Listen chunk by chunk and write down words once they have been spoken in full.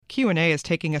Q&A is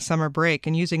taking a summer break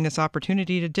and using this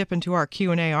opportunity to dip into our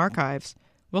Q&A archives.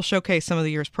 We'll showcase some of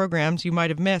the year's programs you might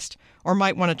have missed or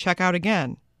might want to check out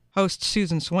again. Host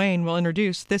Susan Swain will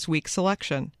introduce this week's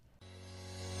selection.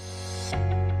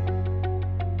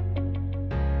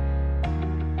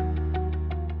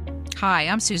 Hi,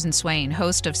 I'm Susan Swain,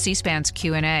 host of C-SPAN's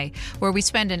Q&A, where we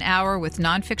spend an hour with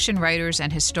nonfiction writers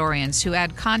and historians who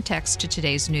add context to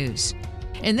today's news.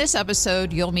 In this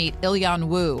episode, you'll meet Ilyon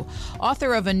Woo,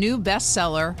 author of a new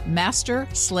bestseller, Master,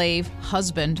 Slave,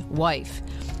 Husband, Wife.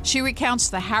 She recounts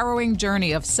the harrowing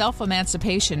journey of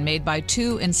self-emancipation made by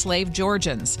two enslaved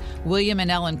Georgians, William and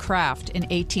Ellen Craft, in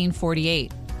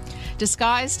 1848.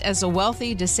 Disguised as a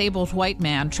wealthy, disabled white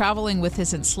man traveling with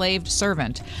his enslaved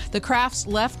servant, the Crafts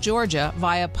left Georgia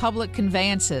via public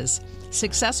conveyances,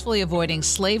 successfully avoiding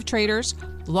slave traders,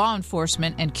 law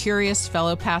enforcement, and curious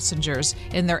fellow passengers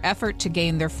in their effort to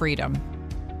gain their freedom.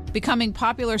 Becoming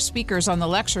popular speakers on the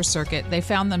lecture circuit, they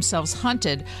found themselves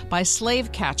hunted by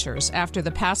slavecatchers after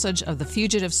the passage of the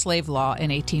Fugitive Slave Law in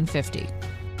 1850.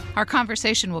 Our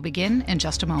conversation will begin in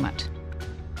just a moment.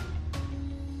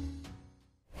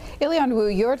 Ilyon Woo,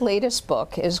 your latest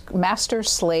book is Master,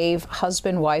 Slave,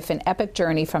 Husband, Wife, An Epic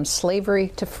Journey from Slavery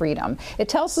to Freedom. It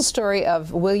tells the story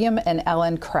of William and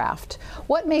Ellen Craft.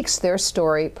 What makes their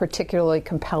story particularly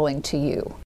compelling to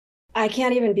you? I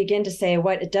can't even begin to say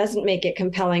what doesn't make it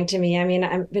compelling to me. I mean,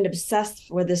 I've been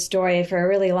obsessed with this story for a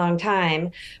really long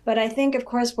time. But I think, of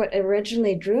course, what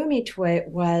originally drew me to it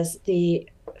was the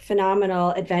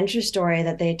phenomenal adventure story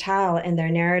that they tell in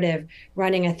their narrative,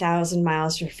 Running 1,000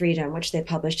 Miles for Freedom, which they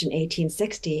published in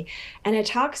 1860. And it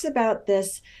talks about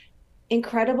this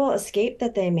incredible escape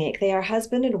that they make. They are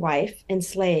husband and wife,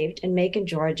 enslaved in Macon,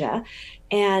 Georgia,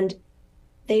 and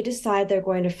they decide they're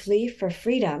going to flee for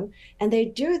freedom. And they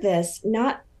do this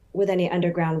not with any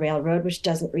underground railroad, which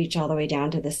doesn't reach all the way down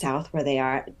to the south where they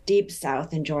are, deep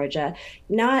south in Georgia,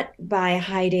 not by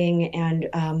hiding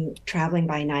and traveling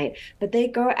by night, but they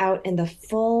go out in the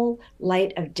full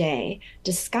light of day,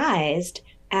 disguised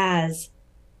as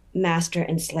master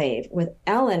and slave, with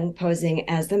Ellen posing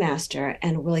as the master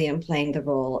and William playing the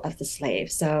role of the slave.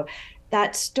 So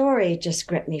that story just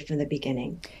gripped me from the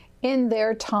beginning. In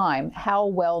their time, how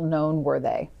well known were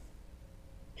they?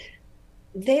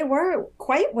 They were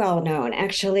quite well known,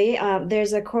 actually.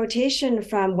 There's a quotation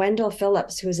from Wendell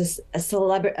Phillips, who's a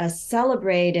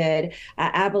celebrated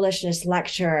abolitionist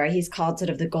lecturer. He's called sort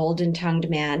of the golden-tongued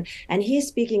man. And he's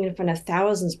speaking in front of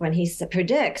thousands when he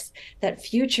predicts that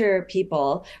future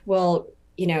people will,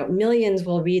 millions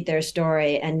will read their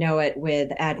story and know it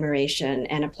with admiration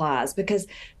and applause, because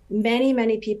many,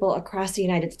 many people across the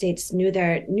United States knew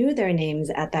their names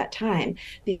at that time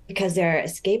because their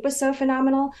escape was so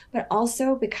phenomenal, but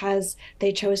also because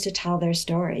they chose to tell their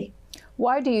story.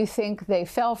 Why do you think they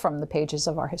fell from the pages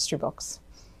of our history books?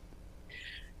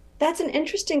 That's an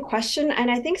interesting question. And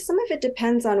I think some of it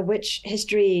depends on which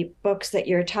history books that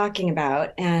you're talking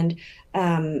about. And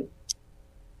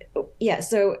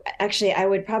so actually I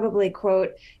would probably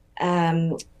quote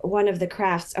one of the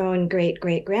Craft's own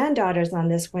great-great-granddaughters on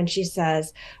this when she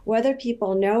says, whether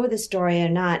people know the story or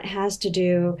not has to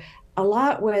do a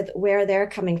lot with where they're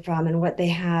coming from and what they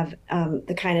have,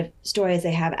 the kind of stories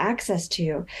they have access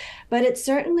to. But it's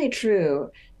certainly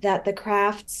true that the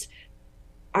Crafts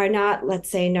are not, let's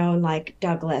say, known like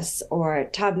Douglas or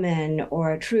Tubman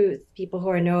or Truth, people who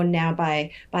are known now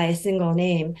by a single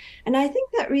name. And I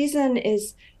think that reason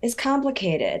is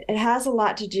complicated. It has a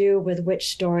lot to do with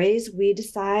which stories we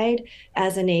decide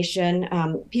as a nation.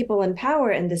 People in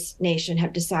power in this nation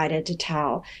have decided to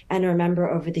tell and remember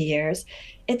over the years.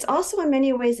 It's also in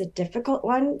many ways a difficult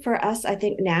one for us, I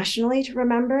think, nationally to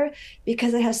remember,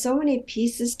 because it has so many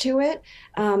pieces to it,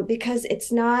 because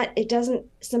it doesn't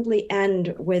simply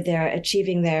end with their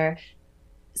achieving their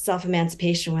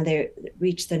self-emancipation when they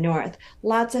reach the North.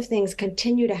 Lots of things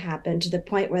continue to happen to the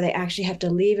point where they actually have to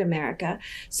leave America.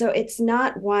 So it's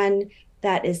not one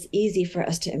that is easy for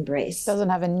us to embrace. Doesn't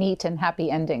have a neat and happy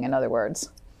ending, in other words.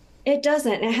 It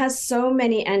doesn't. It has so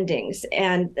many endings.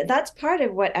 And that's part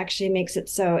of what actually makes it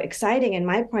so exciting in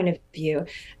my point of view,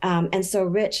 and so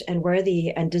rich and worthy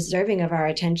and deserving of our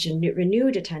attention,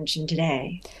 renewed attention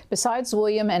today. Besides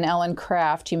William and Ellen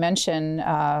Craft, you mentioned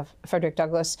Frederick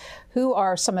Douglass. Who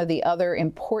are some of the other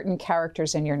important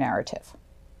characters in your narrative?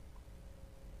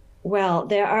 Well,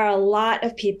 there are a lot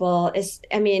of people,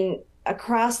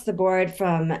 across the board,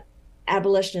 from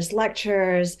abolitionist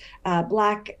lecturers,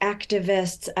 Black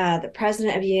activists, the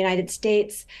President of the United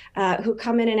States, who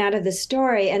come in and out of the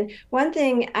story. And one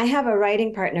thing, I have a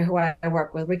writing partner who I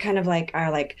work with. We kind of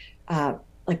are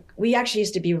like we actually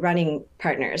used to be running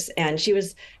partners, and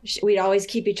we'd always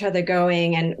keep each other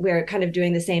going, and we're kind of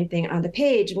doing the same thing on the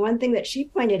page. And one thing that she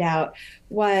pointed out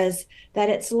was that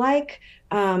it's like,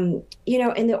 in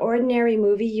the ordinary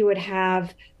movie, you would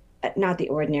have, not the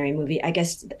ordinary movie, I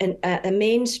guess, a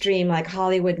mainstream like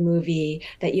Hollywood movie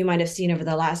that you might have seen over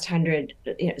the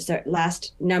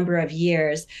last number of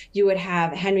years. You would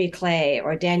have Henry Clay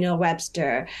or Daniel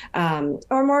Webster,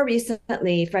 or more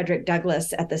recently, Frederick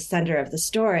Douglass at the center of the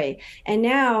story. And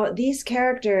now these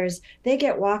characters, they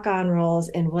get walk-on roles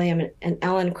in William and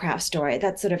Ellen Craft's story.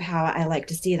 That's sort of how I like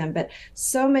to see them. But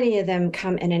so many of them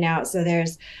come in and out. So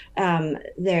there's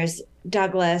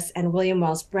Douglass and William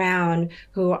Wells Brown,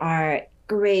 who are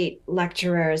great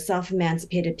lecturers,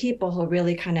 self-emancipated people who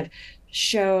really kind of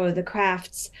show the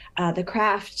craft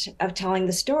of telling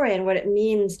the story and what it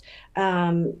means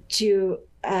to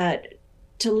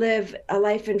live a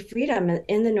life in freedom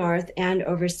in the North and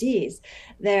overseas.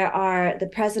 There are the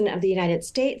President of the United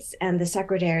States and the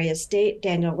Secretary of State,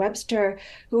 Daniel Webster,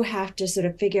 who have to sort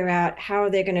of figure out how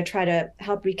they're going to try to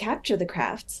help recapture the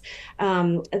crafts.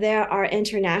 There are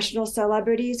international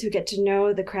celebrities who get to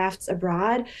know the crafts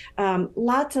abroad.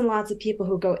 Lots and lots of people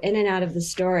who go in and out of the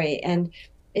story. And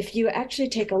if you actually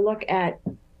take a look at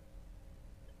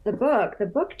the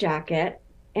book jacket,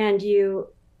 and you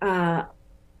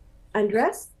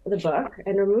undress the book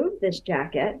and remove this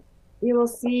jacket, you will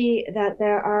see that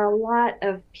there are a lot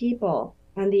of people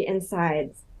on the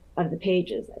insides of the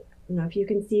pages. I don't know if you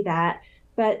can see that,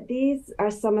 but these are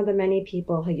some of the many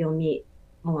people who you'll meet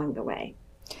along the way.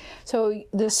 So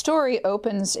the story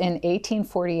opens in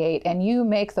 1848, and you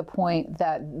make the point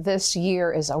that this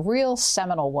year is a real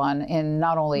seminal one in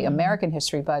not only American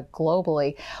history, but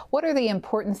globally. What are the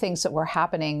important things that were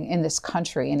happening in this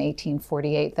country in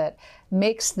 1848 that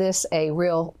makes this a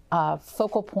real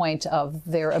focal point of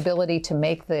their ability to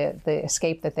make the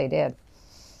escape that they did?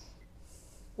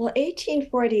 Well,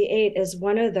 1848 is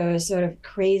one of those sort of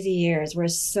crazy years where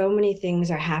so many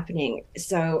things are happening.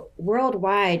 So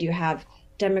worldwide, you have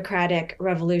democratic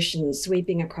revolutions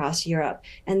sweeping across Europe.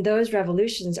 And those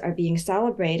revolutions are being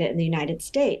celebrated in the United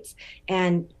States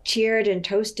and cheered and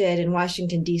toasted in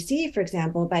Washington, D.C., for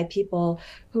example, by people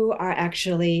who are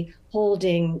actually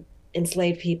holding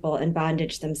enslaved people in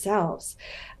bondage themselves.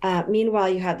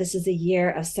 Meanwhile, this is a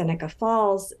year of Seneca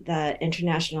Falls, the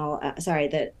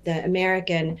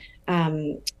American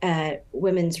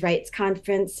Women's Rights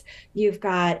Conference. You've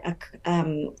got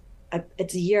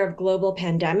it's a year of global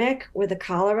pandemic with the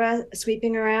cholera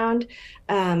sweeping around.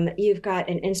 You've got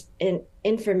an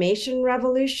information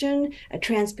revolution, a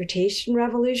transportation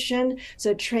revolution.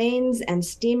 So trains and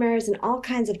steamers and all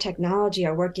kinds of technology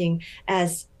are working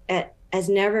as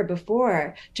never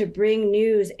before to bring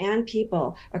news and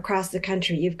people across the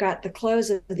country. You've got the close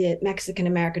of the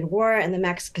Mexican-American War and the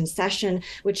Mexican Cession,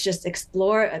 which just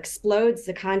explodes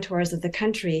the contours of the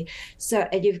country. So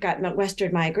you've got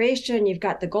Western migration, you've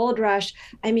got the gold rush.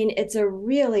 I mean, it's a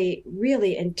really,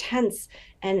 really intense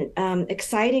and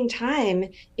exciting time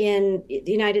in the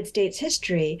United States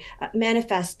history.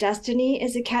 Manifest destiny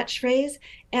is a catchphrase,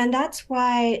 and that's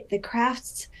why the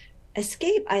crafts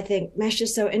escape, I think,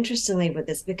 meshes so interestingly with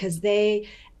this, because they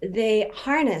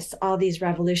harness all these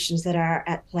revolutions that are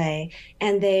at play,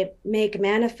 and they make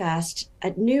manifest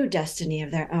a new destiny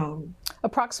of their own.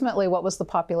 Approximately what was the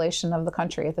population of the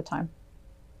country at the time?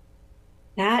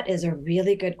 That is a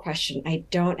really good question. I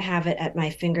don't have it at my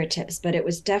fingertips, but it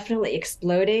was definitely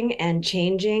exploding and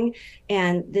changing.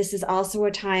 And this is also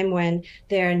a time when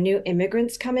there are new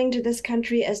immigrants coming to this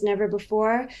country as never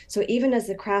before. So even as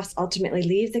the crafts ultimately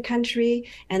leave the country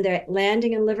and they're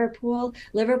landing in Liverpool,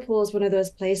 Liverpool is one of those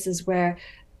places where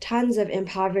tons of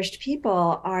impoverished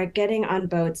people are getting on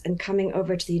boats and coming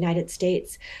over to the United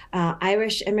States.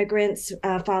 Irish immigrants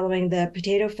following the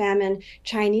potato famine.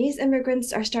 Chinese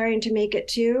immigrants are starting to make it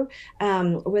too,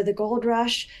 with the gold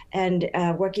rush and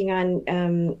working on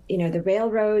the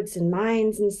railroads and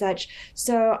mines and such.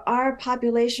 So our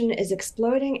population is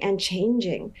exploding and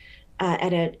changing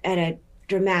at a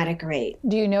dramatic rate.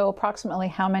 Do you know approximately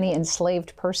how many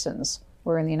enslaved persons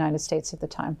were in the United States at the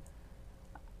time?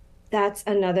 That's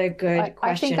another good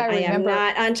question. I am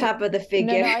not on top of the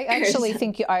figure. No, I actually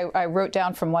think I wrote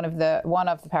down from one of the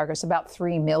paragraphs about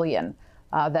 3 million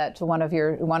that one of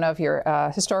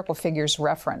your historical figures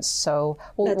referenced. So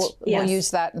we'll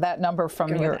use that number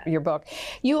from your book.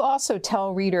 You also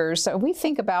tell readers, we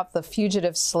think about the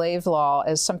Fugitive Slave Law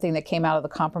as something that came out of the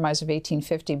Compromise of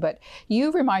 1850, but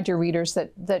you remind your readers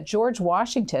that George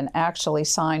Washington actually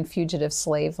signed fugitive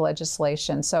slave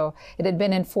legislation. So it had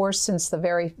been enforced since the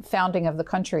very founding of the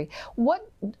country. What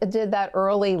did that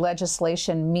early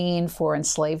legislation mean for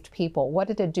enslaved people? What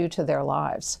did it do to their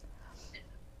lives?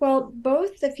 Well,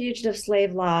 both the Fugitive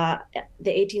Slave Law,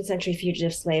 the 18th century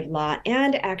Fugitive Slave Law,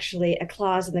 and actually a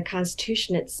clause in the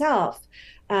Constitution itself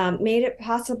made it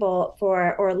possible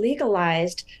for, or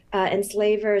legalized,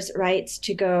 enslavers' rights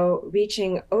to go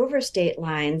reaching over state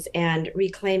lines and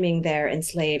reclaiming their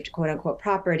enslaved, quote unquote,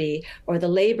 property or the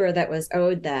labor that was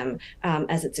owed them,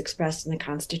 as it's expressed in the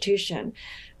Constitution.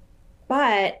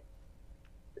 But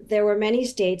there were many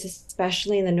states,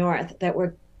 especially in the North, that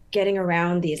were getting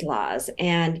around these laws,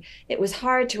 and it was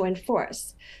hard to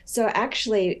enforce. So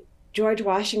actually, George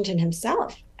Washington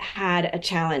himself had a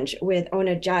challenge with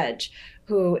Ona Judge,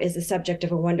 who is the subject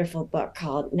of a wonderful book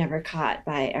called Never Caught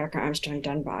by Erica Armstrong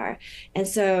Dunbar. And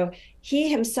so he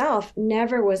himself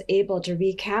never was able to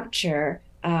recapture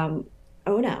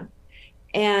Ona.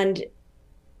 And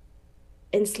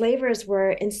enslavers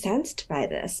were incensed by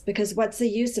this, because what's the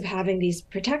use of having these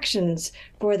protections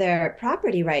for their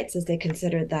property rights, as they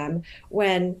considered them,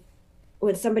 when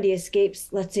somebody escapes,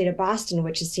 let's say, to Boston,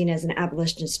 which is seen as an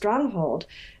abolitionist stronghold?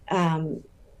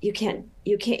 You can't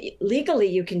legally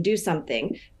you can do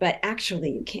something, but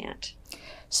actually you can't.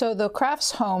 So the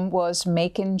Crafts' home was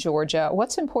Macon, Georgia.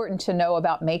 What's important to know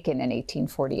about Macon in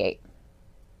 1848?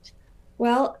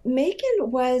 Well,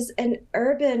 Macon was an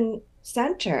urban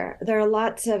center. There are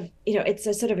lots of, it's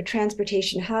a sort of a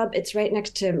transportation hub. It's right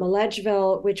next to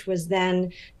Milledgeville, which was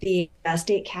then the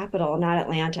state capital, not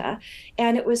Atlanta.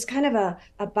 And it was kind of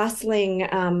a bustling,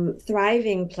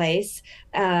 thriving place.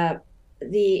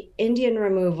 The Indian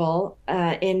removal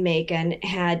in Macon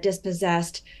had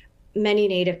dispossessed many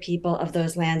Native people of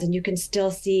those lands, and you can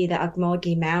still see the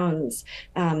Ocmulgee mounds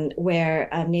where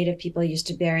Native people used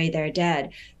to bury their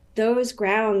dead. Those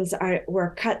grounds were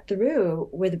cut through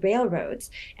with railroads.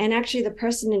 And actually, the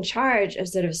person in charge of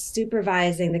sort of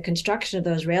supervising the construction of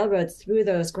those railroads through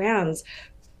those grounds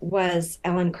was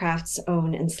Ellen Craft's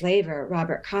own enslaver,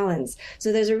 Robert Collins.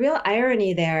 So there's a real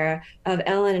irony there of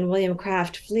Ellen and William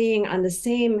Craft fleeing on the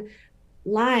same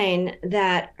line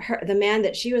that the man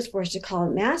that she was forced to call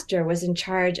master was in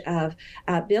charge of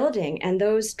building. And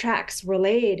those tracks were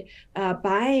laid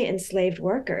by enslaved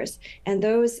workers. And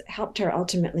those helped her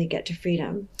ultimately get to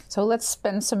freedom. So let's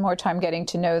spend some more time getting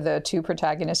to know the two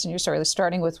protagonists in your story,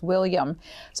 starting with William.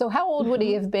 So how old would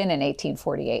he have been in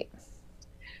 1848?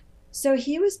 So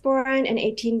he was born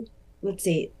in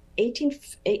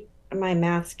my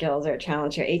math skills are a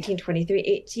challenge here,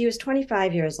 1823. He was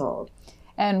 25 years old.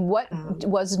 And what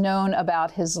was known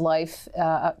about his life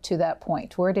up to that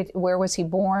point? Where was he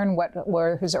born? What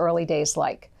were his early days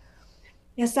like?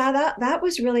 Yes, that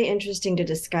was really interesting to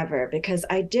discover, because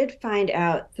I did find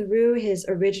out through his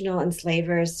original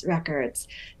enslavers' records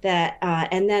that,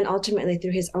 and then ultimately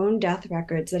through his own death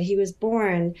records, that he was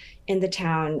born in the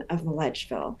town of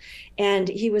Milledgeville. And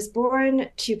he was born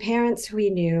to parents who he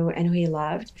knew and who he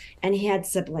loved, and he had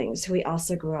siblings who he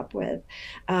also grew up with.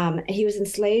 He was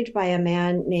enslaved by a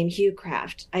man named Hugh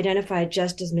Craft, identified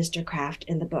just as Mr. Craft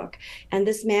in the book. And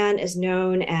this man is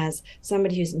known as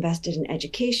somebody who's invested in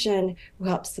education, who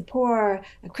helps the poor,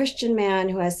 a Christian man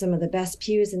who has some of the best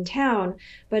pews in town.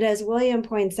 But as William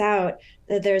points out,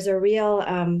 that there's a real,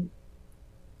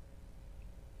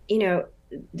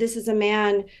 this is a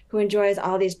man who enjoys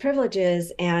all these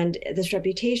privileges and this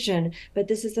reputation, but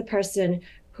this is the person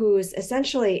whose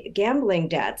essentially gambling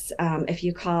debts, if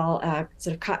you call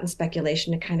sort of cotton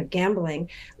speculation a kind of gambling,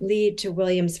 lead to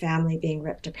William's family being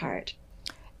ripped apart.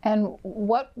 And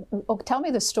tell me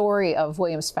the story of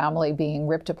William's family being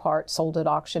ripped apart, sold at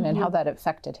auction, and how that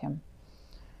affected him.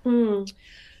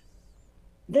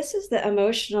 This is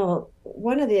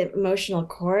one of the emotional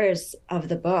cores of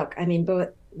the book. I mean, both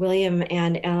William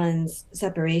and Ellen's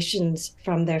separations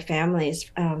from their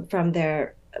families,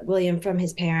 William from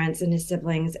his parents and his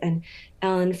siblings, and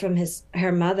Ellen from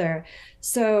her mother.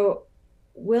 So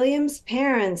William's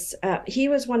parents, he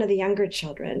was one of the younger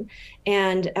children,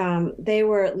 and they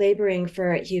were laboring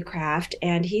for Hugh Craft,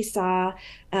 and he saw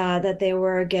that they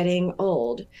were getting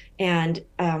old and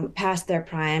past their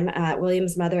prime.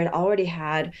 William's mother had already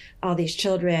had all these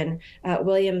children.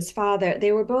 William's father,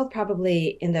 they were both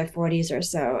probably in their 40s or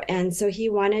so, and so he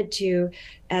wanted to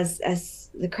as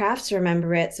the Crafts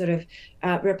remember it, sort of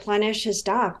replenish his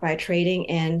stock by trading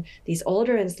in these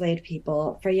older enslaved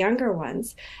people for younger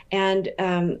ones. And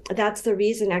that's the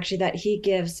reason actually that he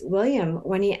gives William,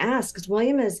 when he asks, because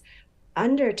William is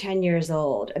under 10 years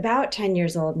old, about 10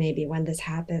 years old maybe when this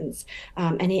happens.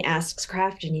 And he asks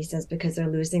Craft, and he says, because they're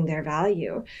losing their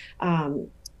value.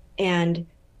 And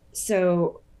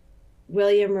so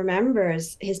William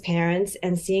remembers his parents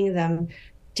and seeing them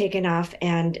taken off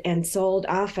and sold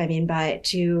off,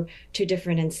 to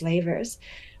different enslavers.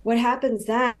 What happens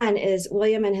then is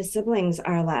William and his siblings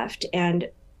are left, and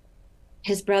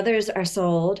his brothers are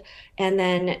sold, and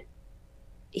then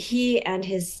he and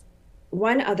his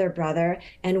one other brother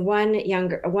and one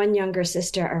younger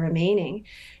sister are remaining.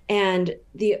 And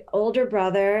the older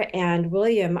brother and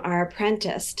William are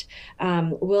apprenticed.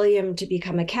 William to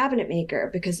become a cabinet maker,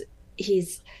 because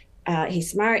he's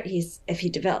smart. If he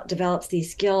develops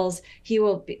these skills, he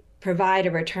will provide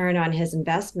a return on his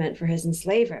investment for his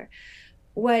enslaver.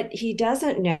 What he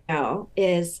doesn't know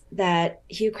is that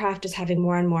Hugh Craft is having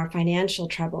more and more financial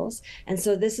troubles, and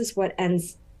so this is what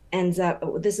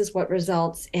this is what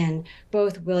results in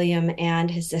both William and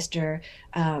his sister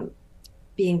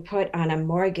being put on a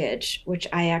mortgage, which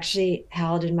I actually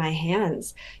held in my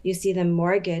hands. You see them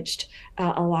mortgaged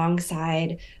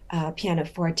alongside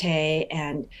pianoforte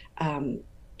and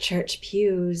church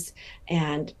pews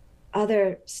and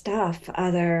other stuff,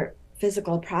 other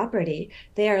physical property.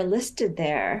 They are listed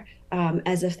there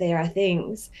as if they are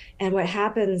things. And what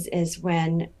happens is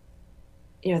when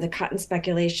the cotton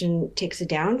speculation takes a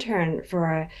downturn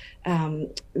for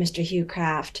Mr. Hugh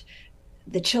Craft,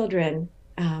 the children,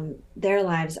 their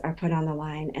lives are put on the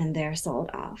line and they're sold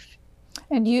off.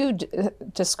 And you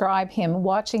describe him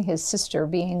watching his sister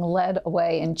being led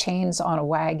away in chains on a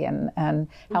wagon, and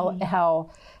how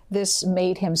this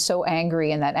made him so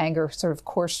angry, and that anger sort of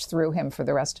coursed through him for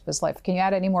the rest of his life. Can you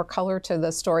add any more color to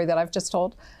the story that I've just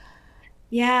told?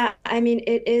 Yeah,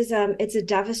 it is. It's a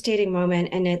devastating moment,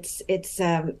 and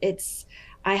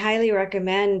I highly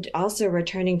recommend also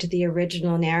returning to the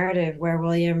original narrative where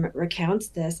William recounts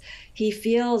this. He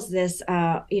feels this,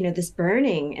 this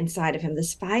burning inside of him,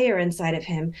 this fire inside of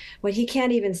him, when he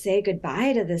can't even say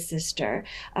goodbye to this sister,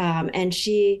 and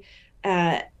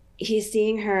he's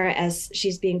seeing her as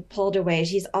she's being pulled away.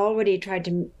 He's already tried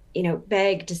to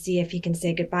beg to see if he can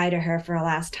say goodbye to her for a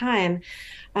last time.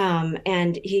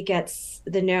 And he gets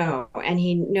the no, and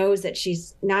he knows that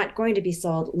she's not going to be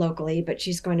sold locally, but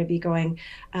she's going to be going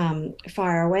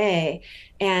far away.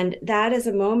 And that is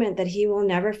a moment that he will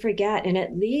never forget. And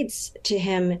it leads to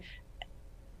him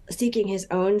seeking his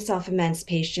own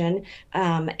self-emancipation,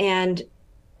 and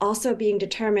also being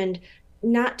determined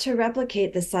not to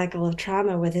replicate the cycle of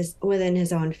trauma within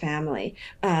his own family,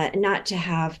 not to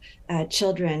have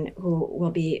children who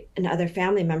will be, and other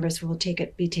family members who will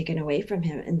be taken away from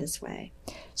him in this way.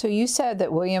 So you said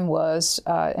that William was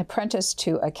apprenticed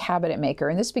to a cabinet maker,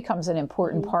 and this becomes an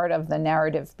important part of the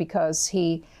narrative because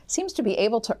he seems to be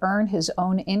able to earn his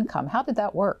own income. How did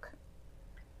that work?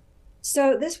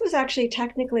 So this was actually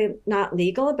technically not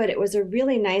legal, but it was a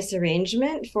really nice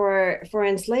arrangement for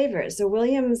enslavers. So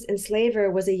William's enslaver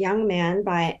was a young man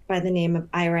by the name of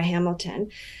Ira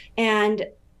Hamilton, and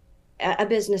a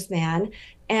businessman.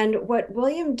 And what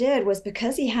William did was,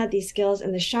 because he had these skills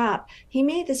in the shop, he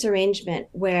made this arrangement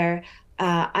where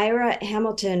Ira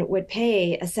Hamilton would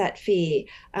pay a set fee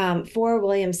for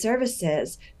William's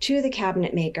services to the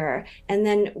cabinet maker. And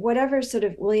then whatever sort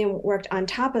of William worked on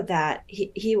top of that,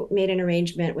 he made an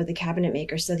arrangement with the cabinet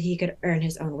maker so that he could earn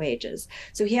his own wages.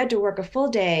 So he had to work a full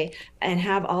day and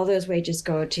have all those wages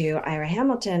go to Ira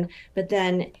Hamilton,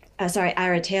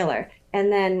 Ira Taylor.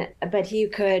 But he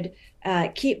could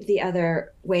keep the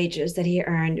other wages that he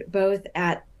earned both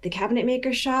at the cabinet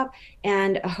maker shop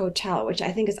and a hotel, which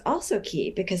I think is also key,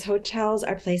 because hotels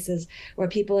are places where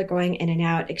people are going in and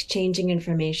out, exchanging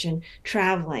information,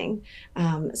 traveling.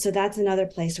 So that's another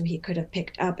place where he could have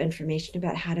picked up information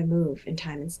about how to move in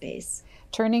time and space.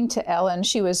 Turning to Ellen,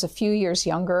 she was a few years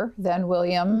younger than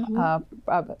William,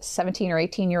 17 or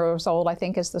 18 years old, I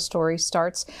think, as the story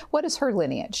starts. What is her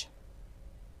lineage?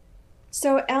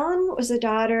 So Ellen was the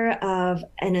daughter of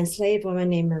an enslaved woman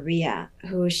named Maria,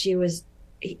 who she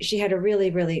had a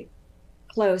really, really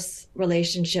close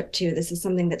relationship to. This is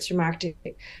something that's remarked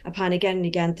upon again and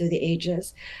again through the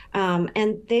ages.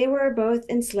 And they were both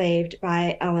enslaved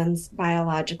by Ellen's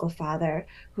biological father,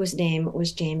 whose name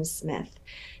was James Smith.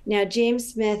 Now,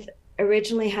 James Smith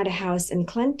originally had a house in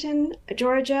Clinton,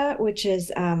 Georgia, which is,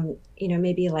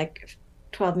 maybe like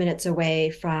 12 minutes away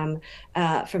from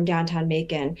downtown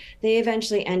Macon. They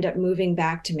eventually end up moving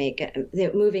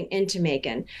into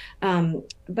Macon.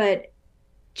 But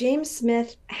James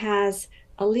Smith has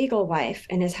a legal wife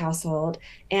in his household,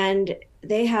 and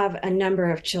they have a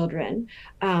number of children.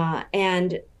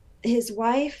 And his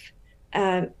wife,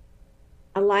 uh,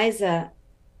 Eliza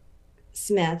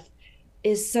Smith,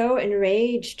 is so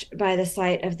enraged by the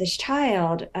sight of this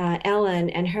child, Ellen,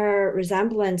 and her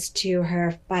resemblance to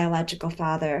her biological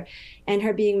father and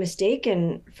her being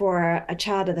mistaken for a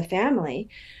child of the family,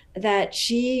 that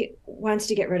she wants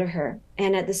to get rid of her.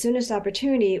 And at the soonest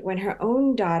opportunity, when her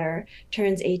own daughter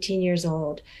turns 18 years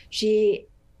old, she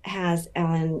has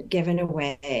Ellen given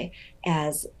away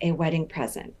as a wedding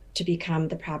present to become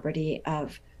the property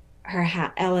of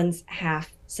Ellen's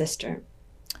half sister.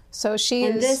 So she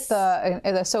is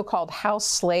the so-called house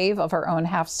slave of her own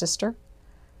half-sister?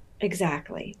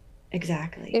 Exactly.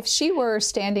 If she were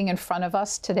standing in front of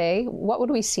us today, what would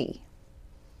we see?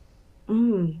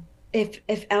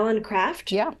 If Ellen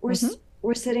Craft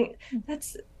were sitting,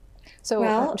 that's... So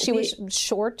well, she was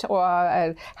short,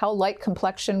 or how light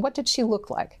complexion? What did she look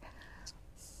like?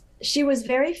 She was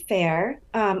very fair.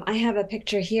 I have a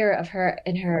picture here of her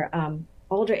in her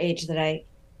older age that I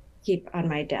keep on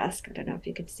my desk. I don't know if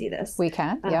you could see this. We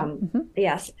can, yeah.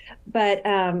 Yes. But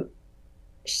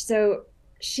so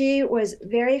she was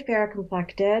very fair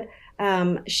complected.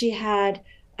 She had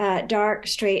dark,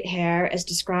 straight hair as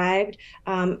described.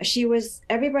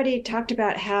 Everybody talked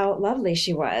about how lovely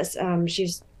she was.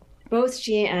 Both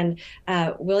she and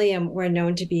William were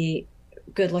known to be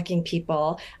good-looking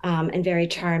people, and very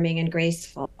charming and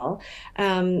graceful.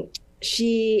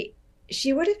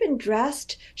 She would have been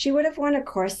dressed. She would have worn a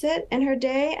corset in her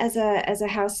day as a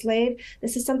house slave.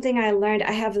 This is something I learned.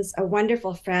 I have a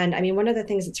wonderful friend. I mean, one of the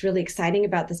things that's really exciting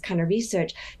about this kind of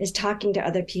research is talking to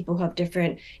other people who have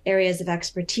different areas of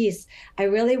expertise. I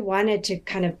really wanted to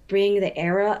kind of bring the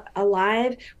era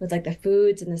alive with like the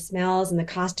foods and the smells and the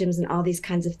costumes and all these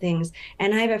kinds of things.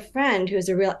 And I have a friend who's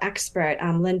a real expert,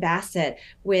 Lynn Bassett,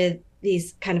 with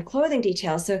these kind of clothing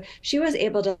details. So she was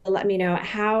able to let me know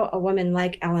how a woman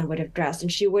like Ellen would have dressed.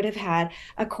 And she would have had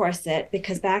a corset,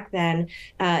 because back then,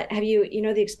 you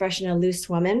know the expression a loose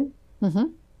woman? Mm-hmm.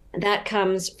 That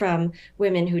comes from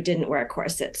women who didn't wear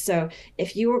corsets. So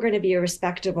if you were going to be a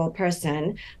respectable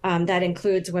person, that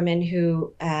includes women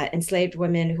who, enslaved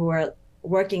women who were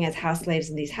working as house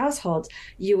slaves in these households,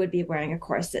 you would be wearing a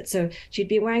corset. So she'd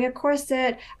be wearing a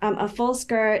corset, a full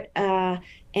skirt,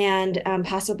 and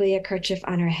possibly a kerchief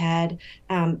on her head.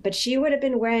 But she would have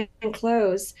been wearing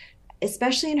clothes,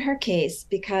 especially in her case,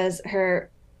 because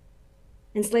her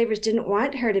enslavers didn't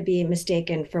want her to be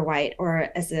mistaken for white or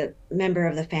as a member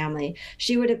of the family.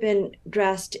 She would have been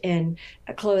dressed in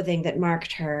clothing that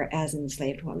marked her as an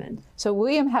enslaved woman. So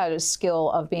William had a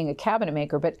skill of being a cabinet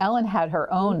maker, but Ellen had her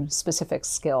own specific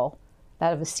skill,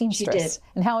 that of a seamstress. She did.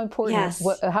 And how important, yes.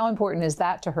 How important is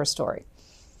that to her story?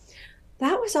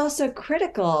 That was also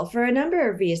critical for a number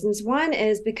of reasons. One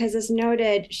is because, as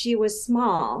noted, she was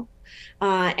small.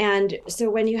 And so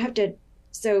when you have to,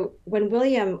 so when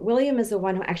William is the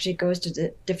one who actually goes to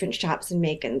the different shops in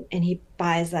Macon, and he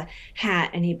buys the hat,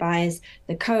 and he buys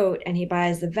the coat, and he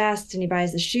buys the vest, and he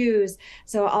buys the shoes.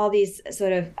 So all these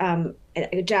sort of,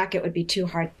 a jacket would be too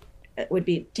hard,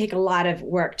 take a lot of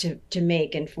work to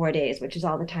make in 4 days, which is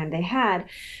all the time they had.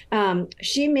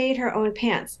 She made her own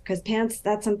pants, because pants,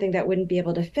 that's something that wouldn't be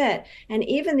able to fit. And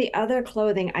even the other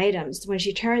clothing items, when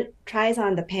she tries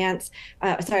on the pants,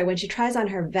 when she tries on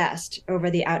her vest over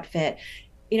the outfit,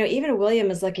 even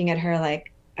William is looking at her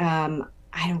like,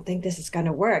 I don't think this is going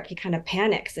to work. He kind of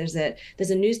panics. There's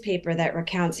a newspaper that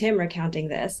recounts him recounting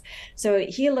this. So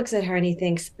he looks at her and he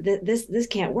thinks this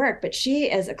can't work, but she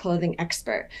is a clothing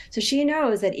expert. So she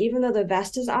knows that even though the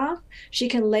vest is off, she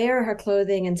can layer her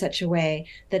clothing in such a way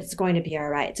that it's going to be all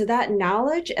right. So that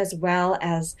knowledge, as well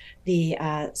as the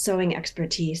sewing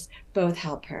expertise, both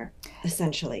help her,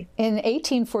 essentially. In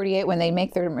 1848, when they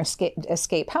make their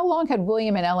escape, how long had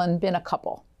William and Ellen been a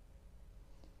couple?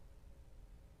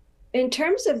 In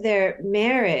terms of their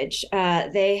marriage,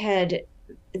 they had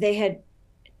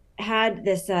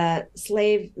this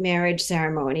slave marriage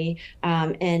ceremony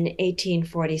in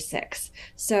 1846.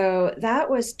 So that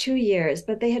was 2 years,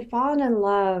 but they had fallen in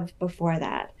love before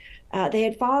that. They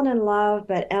had fallen in love,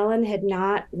 but Ellen had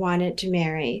not wanted to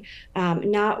marry,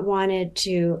 not wanted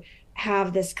to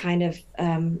have this kind of,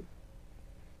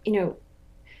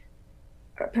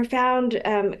 profound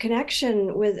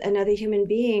connection with another human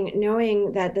being,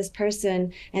 knowing that this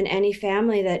person and any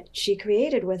family that she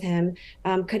created with him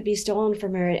could be stolen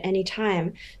from her at any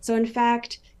time. So in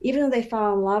fact, even though they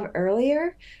fall in love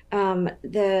earlier,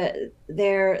 their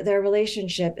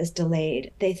relationship is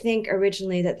delayed. They think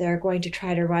originally that they're going to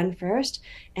try to run first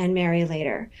and marry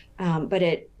later, but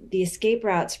the escape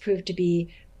routes prove to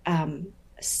be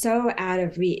so out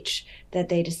of reach that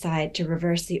they decide to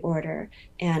reverse the order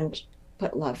and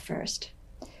put love first.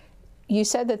 You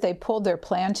said that they pulled their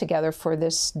plan together for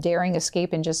this daring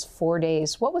escape in just 4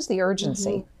 days. What was the urgency?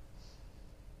 Mm-hmm.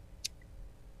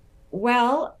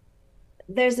 Well,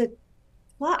 there's a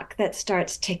clock that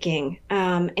starts ticking.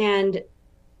 And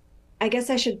I guess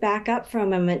I should back up for a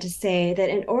moment to say that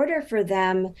in order for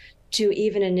them to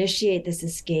even initiate this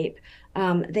escape,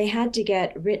 they had to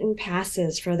get written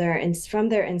passes from their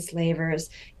enslavers,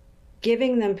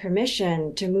 giving them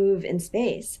permission to move in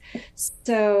space.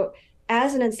 So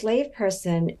as an enslaved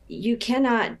person, you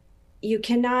cannot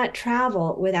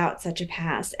travel without such a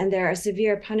pass, and there are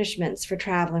severe punishments for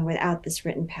traveling without this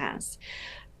written pass.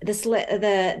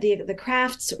 The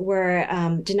crafts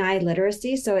were denied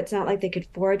literacy, so it's not like they could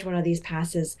forge one of these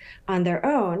passes on their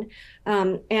own.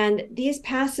 And these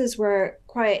passes were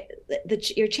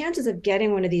your chances of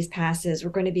getting one of these passes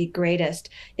were going to be greatest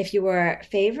if you were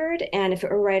favored and if it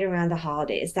were right around the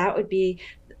holidays. That would be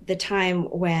the time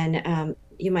when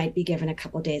you might be given a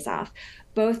couple of days off.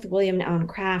 Both William and Ellen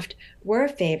Craft were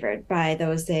favored by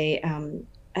those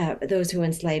who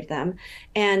enslaved them,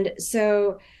 and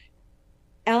so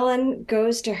Ellen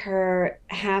goes to her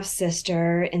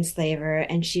half-sister enslaver,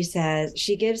 and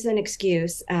she gives an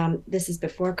excuse. This is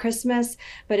before Christmas,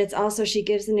 but it's also, she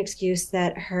gives an excuse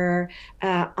that her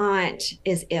aunt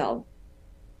is ill.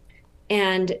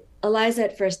 And Eliza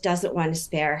at first doesn't want to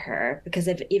spare her because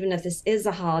even if this is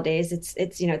the holidays, it's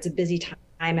a busy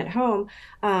time at home.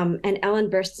 And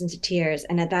Ellen bursts into tears.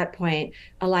 And at that point,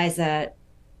 Eliza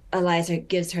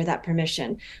gives her that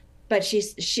permission. But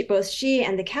both she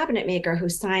and the cabinet maker who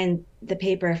signed the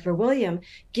paper for William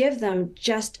give them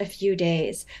just a few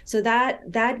days. So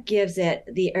that gives it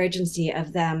the urgency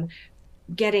of them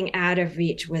getting out of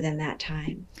reach within that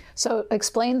time. So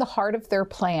explain the heart of their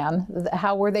plan.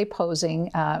 How were they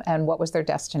posing and what was their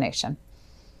destination?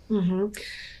 Mm-hmm.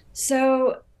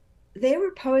 So they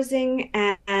were posing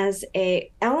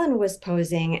Ellen was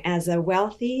posing as a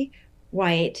wealthy,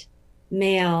 white,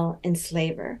 male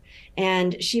enslaver.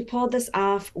 And she pulled this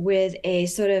off with a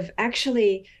sort of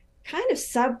actually kind of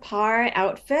subpar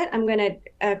outfit. I'm going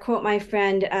to quote my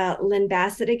friend Lynn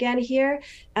Bassett again here,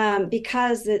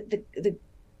 because the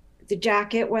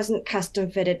jacket wasn't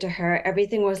custom fitted to her.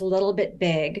 Everything was a little bit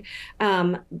big,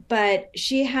 but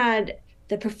she had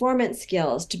the performance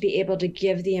skills to be able to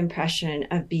give the impression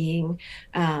of being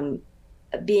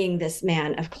this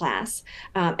man of class.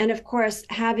 And of course,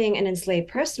 having an enslaved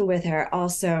person with her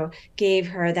also gave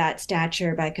her that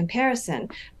stature by comparison.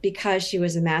 Because she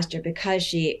was a master, because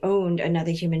she owned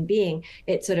another human being,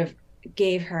 it sort of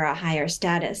gave her a higher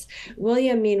status.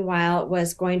 William, meanwhile,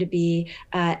 was going to be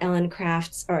Ellen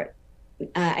Craft's, or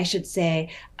I should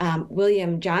say,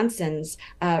 William Johnson's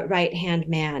right-hand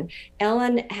man.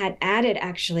 Ellen had added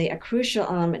actually a crucial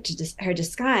element to her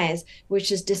disguise,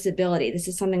 which is disability. This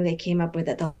is something they came up with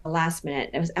at the last minute.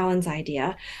 It was Ellen's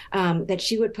idea, that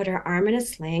she would put her arm in a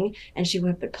sling and she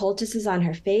would put poultices on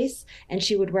her face and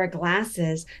she would wear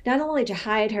glasses, not only to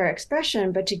hide her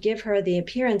expression, but to give her the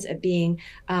appearance of being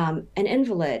an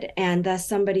invalid and thus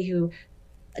somebody who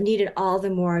needed all the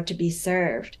more to be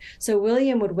served. So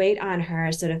William would wait on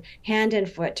her sort of hand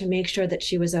and foot to make sure that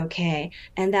she was okay.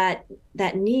 And that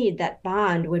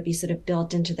bond would be sort of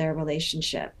built into their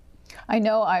relationship. I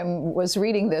know I was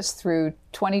reading this through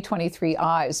 2023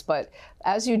 eyes, but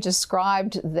as you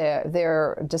described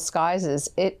their disguises,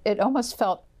 it almost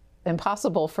felt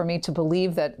impossible for me to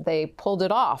believe that they pulled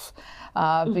it off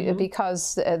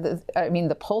because,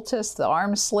 the poultice, the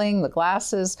arm sling, the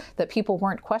glasses, that people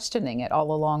weren't questioning it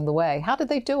all along the way. How did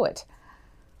they do it?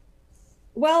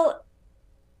 Well,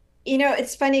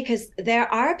 it's funny because there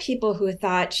are people who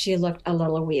thought she looked a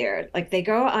little weird. Like they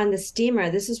go on the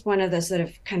steamer. This is one of the sort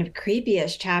of kind of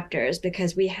creepiest chapters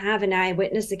because we have an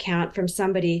eyewitness account from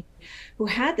somebody who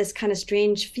had this kind of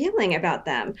strange feeling about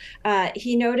them.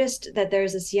 He noticed that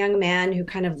there's this young man who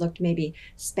kind of looked maybe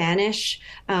Spanish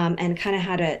and kind of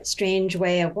had a strange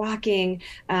way of walking.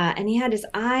 And he had his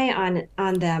eye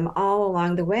on them all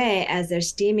along the way as they're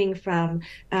steaming from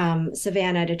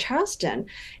Savannah to Charleston.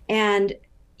 And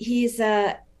he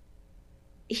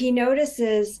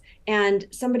notices and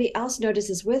somebody else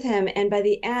notices with him. And by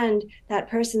the end, that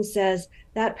person says,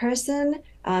 that person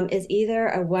is either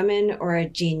a woman or a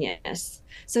genius.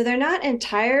 So they're not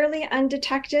entirely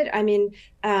undetected.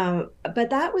 But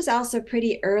that was also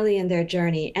pretty early in their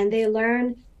journey. And they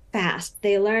learn fast.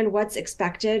 They learn what's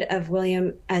expected of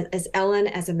William as Ellen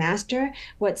as a master,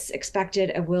 what's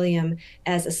expected of William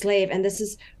as a slave. And this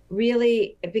is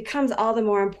really, it becomes all the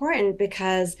more important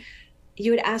because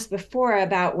you had asked before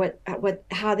about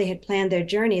how they had planned their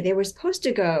journey. They were supposed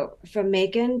to go from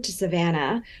Macon to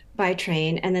Savannah by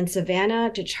train, and then Savannah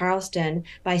to Charleston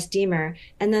by steamer.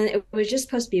 And then it was just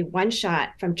supposed to be one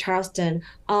shot from Charleston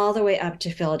all the way up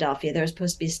to Philadelphia. There was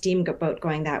supposed to be a steamboat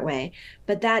going that way,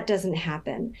 but that doesn't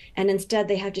happen. And instead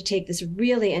they have to take this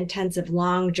really intensive,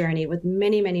 long journey with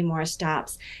many, many more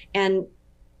stops. And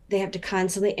they have to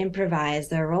constantly improvise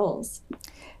their roles.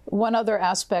 One other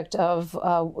aspect of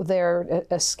their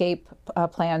escape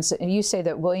plans, you say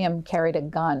that William carried a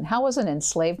gun. How was an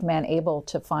enslaved man able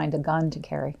to find a gun to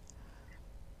carry?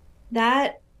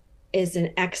 That is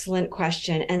an excellent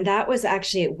question. And that was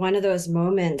actually one of those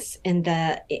moments in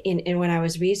when I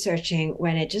was researching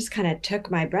when it just kind of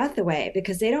took my breath away,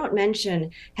 because they don't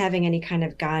mention having any kind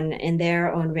of gun in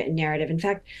their own written narrative. In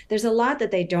fact, there's a lot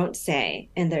that they don't say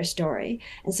in their story.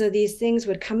 And so these things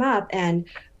would come up and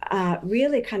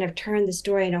really kind of turn the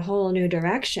story in a whole new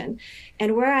direction.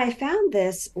 And where I found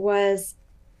this was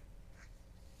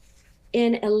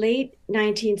in a late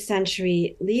 19th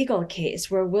century legal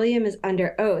case where William is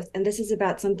under oath, and this is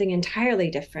about something entirely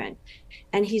different,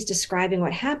 and he's describing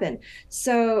what happened.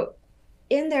 So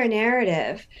in their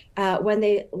narrative, when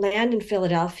they land in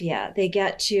Philadelphia, they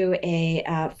get to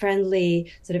a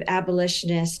friendly sort of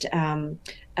abolitionist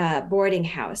boarding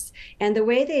house. And the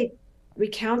way they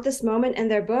recount this moment in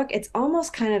their book, it's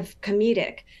almost kind of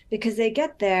comedic, because they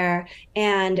get there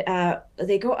and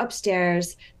they go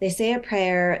upstairs, they say a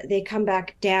prayer, they come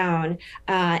back down,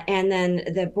 and then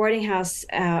the boarding house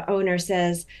owner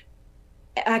says,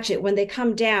 actually, when they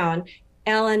come down,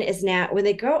 Ellen is now, when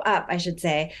they go up, I should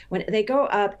say, when they go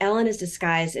up, Ellen is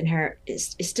disguised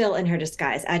is still in her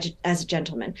disguise as a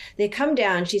gentleman. They come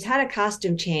down, she's had a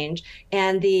costume change,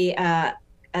 and the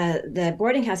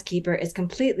boarding house keeper is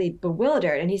completely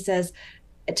bewildered. And he says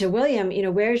to William,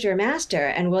 where's your master?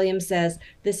 And William says,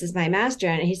 this is my master.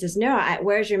 And he says, no,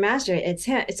 where's your master? It's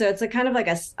him. So it's kind of like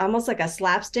almost like a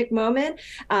slapstick moment.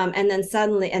 And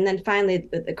then finally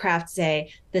the Crafts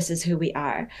say, this is who we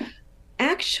are.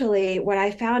 Actually, what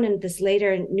I found in this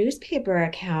later newspaper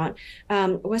account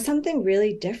was something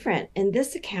really different. In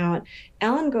this account,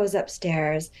 Ellen goes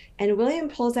upstairs and William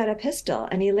pulls out a pistol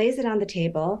and he lays it on the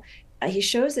table. He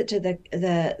shows it to the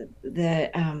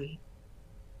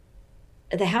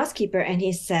housekeeper, and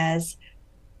he says,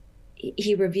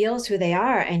 he reveals who they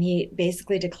are, and he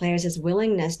basically declares his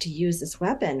willingness to use this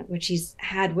weapon, which he's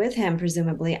had with him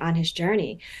presumably on his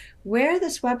journey. Where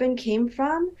this weapon came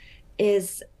from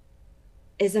is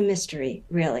a mystery,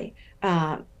 really.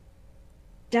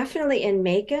 Definitely in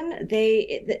Macon,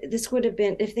 this would have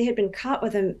been, if they had been caught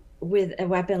with a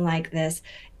weapon like this,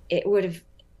 it would have,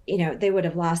 they would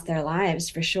have lost their lives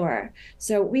for sure.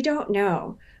 So we don't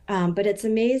know. But it's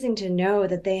amazing to know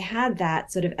that they had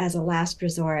that sort of as a last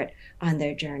resort on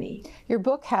their journey. Your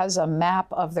book has a map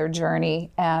of their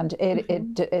journey, and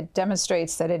it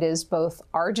demonstrates that it is both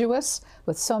arduous,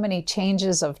 with so many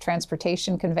changes of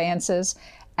transportation conveyances,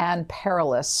 and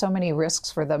perilous, so many risks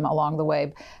for them along the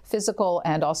way, physical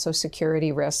and also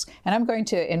security risks. And I'm going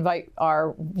to invite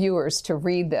our viewers to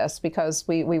read this, because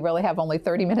we really have only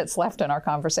 30 minutes left in our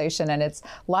conversation, and it's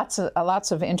lots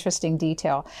of interesting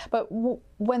detail. But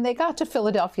when they got to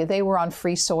Philadelphia, they were on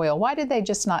free soil. Why did they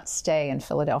just not stay in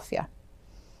Philadelphia?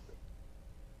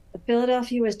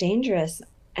 Philadelphia was dangerous.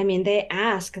 I mean, they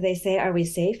say, are we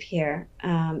safe here?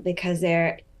 Because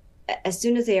as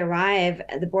soon as they arrive,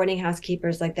 the boarding house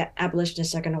keepers, like the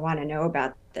abolitionists, are going to want to know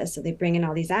about this. So they bring in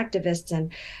all these activists,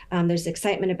 and there's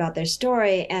excitement about their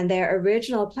story. And their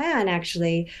original plan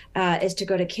actually is to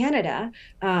go to Canada,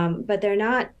 but they're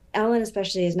not. Ellen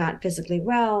especially is not physically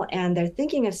well, and they're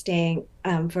thinking of staying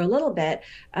for a little bit,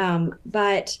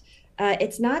 but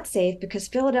it's not safe because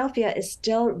Philadelphia is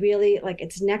still really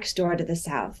it's next door to the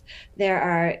South. There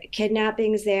are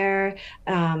kidnappings there.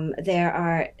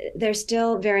 They're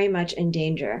still very much in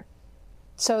danger.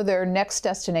 So their next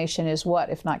destination is what,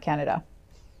 if not Canada?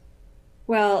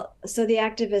 Well, so the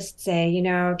activists say,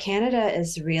 Canada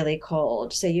is really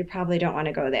cold, so you probably don't want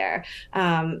to go there.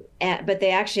 But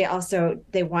they actually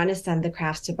they want to send the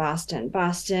Crafts to Boston.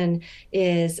 Boston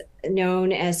is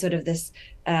known as sort of this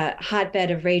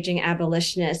hotbed of raging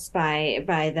abolitionists by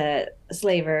the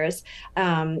slavers.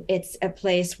 It's a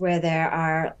place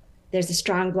where there's a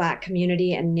strong Black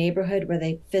community and neighborhood where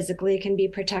they physically can be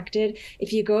protected.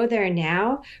 If you go there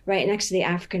now, right next to the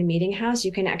African Meeting House,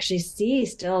 you can actually see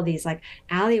still these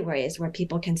alleyways where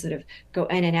people can sort of go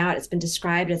in and out. It's been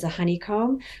described as a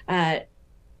honeycomb.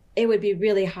 it would be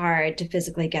really hard to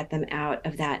physically get them out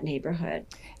of that neighborhood.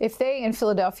 If they in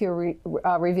Philadelphia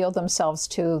revealed themselves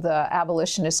to the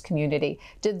abolitionist community,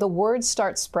 did the word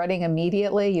start spreading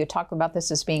immediately? You talk about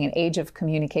this as being an age of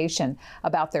communication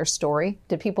about their story.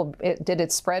 Did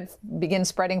it begin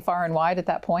spreading far and wide at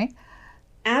that point?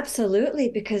 Absolutely,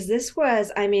 because this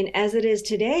was, I mean, as it is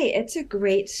today, it's a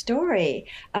great story.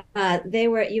 I've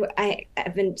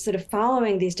been sort of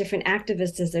following these different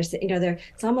activists as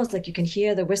it's almost like you can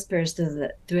hear the whispers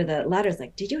through the letters.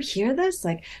 Like, did you hear this?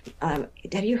 Like,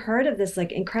 have you heard of this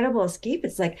like incredible escape?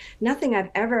 It's like nothing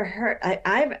I've ever heard,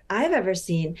 I've ever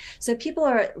seen. So people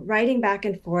are writing back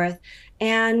and forth,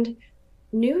 and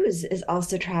news is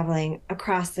also traveling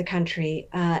across the country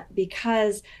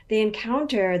because they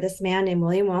encounter this man named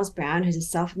William Wells Brown, who's a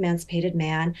self-emancipated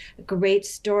man, a great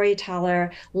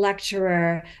storyteller,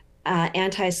 lecturer,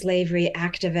 anti-slavery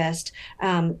activist.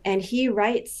 And he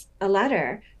writes a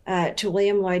letter to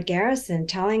William Lloyd Garrison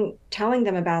telling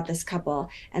them about this couple.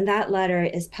 And that letter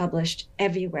is published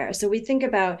everywhere. So we think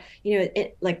about,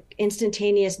 like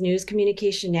instantaneous news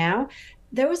communication now.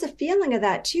 There was a feeling of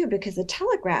that too, because the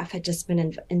telegraph had just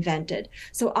been invented.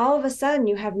 So all of a sudden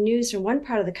you have news from one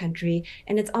part of the country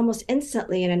and it's almost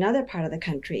instantly in another part of the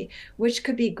country, which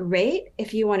could be great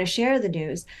if you want to share the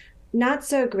news. Not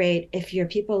so great if you're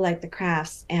people like the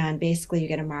Crafts and basically you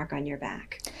get a mark on your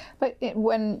back. But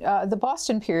when the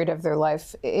Boston period of their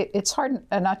life, it's hard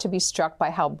not to be struck by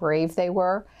how brave they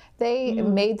were. They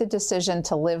made the decision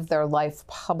to live their life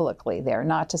publicly there,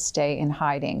 not to stay in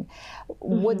hiding.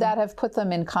 Would that have put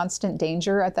them in constant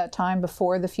danger at that time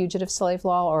before the Fugitive Slave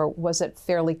Law, or was it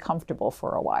fairly comfortable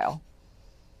for a while?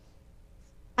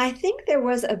 I think there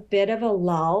was a bit of a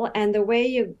lull, and the way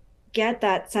you get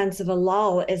that sense of a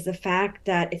lull is the fact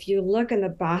that if you look in the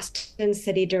Boston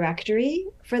City Directory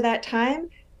for that time,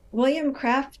 William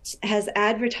Craft has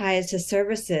advertised his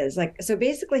services. So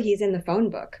basically he's in the phone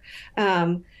book.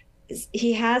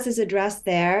 He has his address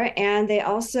there, and they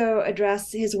also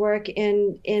address his work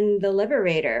in The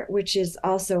Liberator, which is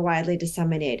also widely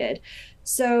disseminated.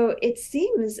 So it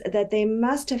seems that they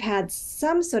must have had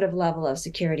some sort of level of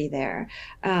security there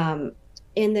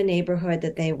in the neighborhood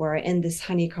that they were in, this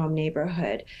honeycomb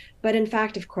neighborhood. But in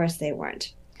fact, of course, they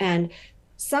weren't. And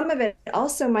some of it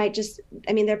also might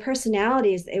their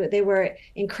personalities, they were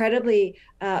incredibly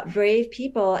brave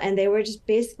people, and they were just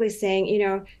basically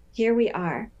saying, here we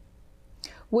are.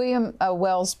 William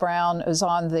Wells Brown is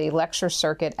on the lecture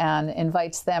circuit and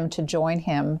invites them to join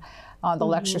him on the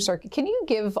lecture circuit. Can you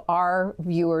give our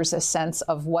viewers a sense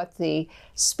of what the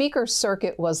speaker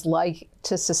circuit was like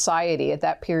to society at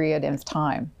that period of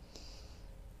time?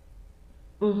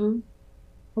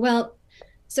 Well,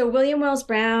 so William Wells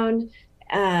Brown,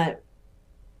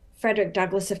 Frederick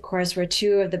Douglass, of course, were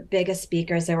two of the biggest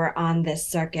speakers that were on this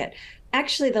circuit.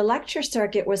 Actually, the lecture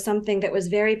circuit was something that was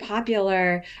very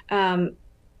popular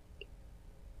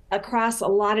across a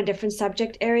lot of different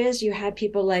subject areas. You had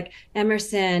people like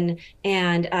Emerson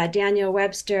and Daniel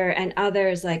Webster and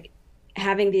others like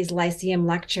having these Lyceum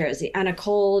lectures. On a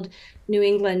cold New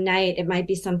England night, it might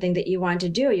be something that you want to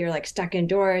do. You're like stuck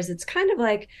indoors. It's kind of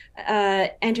like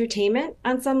entertainment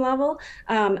on some level,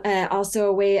 also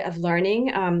a way of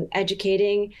learning,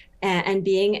 educating, and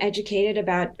being educated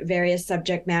about various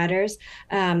subject matters.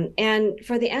 And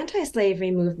for the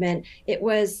anti-slavery movement, it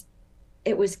was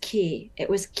key. It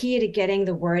was key to getting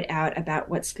the word out about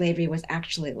what slavery was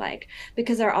actually like,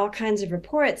 because there are all kinds of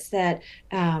reports that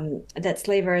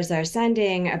slavers are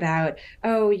sending about,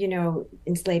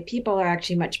 enslaved people are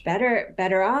actually much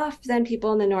better off than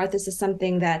people in the North. This is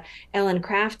something that Ellen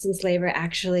Crafts, enslaver,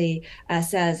 actually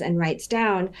says and writes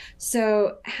down.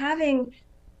 So having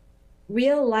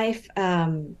real life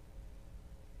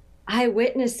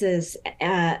eyewitnesses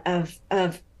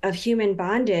of human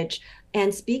bondage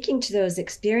and speaking to those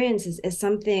experiences is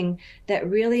something that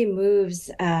really moves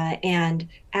and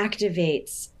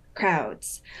activates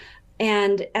crowds.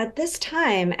 And at this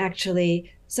time,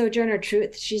 actually, Sojourner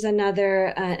Truth, she's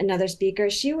another speaker.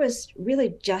 She was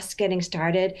really just getting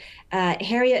started.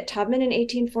 Harriet Tubman in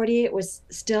 1848 was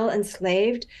still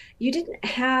enslaved. You didn't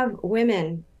have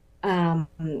women on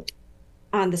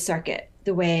the circuit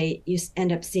the way you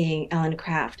end up seeing Ellen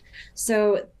Craft.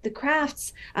 So the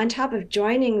Crafts, on top of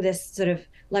joining this sort of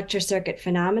lecture circuit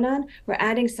phenomenon, were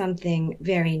adding something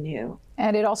very new.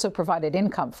 And it also provided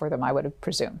income for them, I would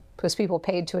presume, because people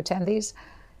paid to attend these?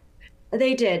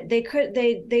 They did. They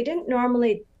didn't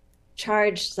normally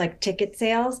charged like ticket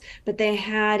sales, but they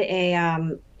had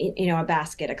a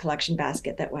basket, a collection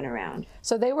basket that went around.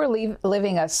 So they were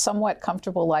living a somewhat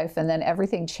comfortable life, and then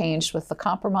everything changed with the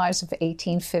Compromise of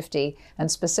 1850,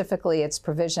 and specifically its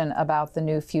provision about the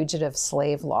new Fugitive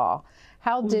Slave Law.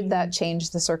 How did that change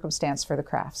the circumstance for the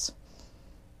Crafts?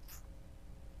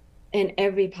 In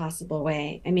every possible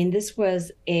way. I mean, this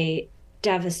was a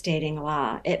devastating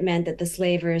law. It meant that the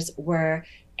slavers were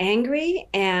angry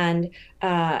and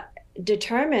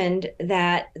determined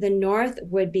that the North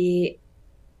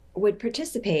would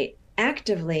participate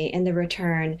actively in the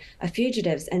return of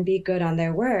fugitives and be good on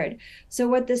their word. So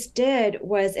what this did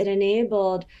was it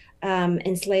enabled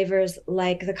enslavers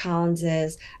like the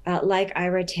Collinses, like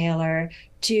Ira Taylor,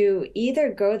 to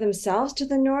either go themselves to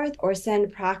the North or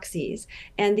send proxies.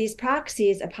 And these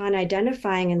proxies, upon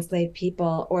identifying enslaved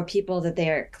people or people that they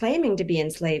are claiming to be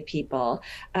enslaved people,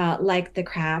 like the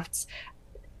Crafts,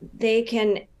 they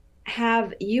can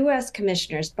have U.S.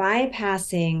 commissioners,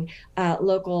 bypassing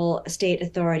local state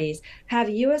authorities, have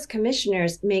U.S.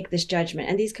 commissioners make this judgment.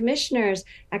 And these commissioners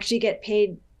actually get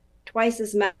paid twice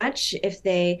as much if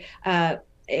they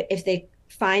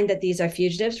find that these are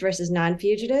fugitives versus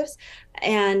non-fugitives.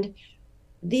 And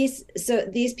these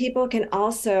people can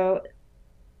also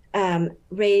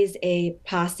raise a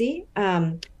posse.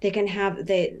 They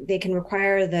can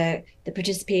require the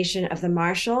participation of the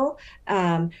marshal.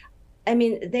 I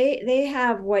mean, they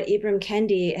have what Ibram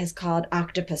Kendi has called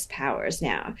octopus powers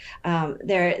now.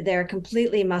 They're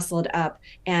completely muscled up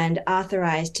and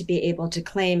authorized to be able to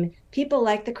claim people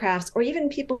like the Crafts, or even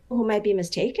people who might be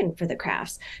mistaken for the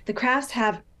Crafts. The Crafts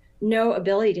have no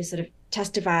ability to sort of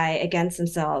testify against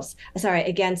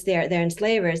their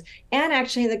enslavers. And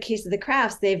actually, in the case of the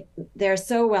Crafts, they're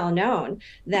so well known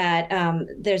that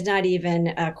there's not even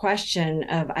a question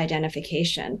of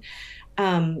identification.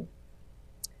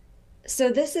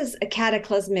 So this is a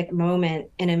cataclysmic moment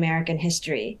in American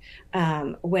history,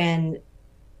 when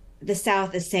the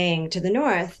South is saying to the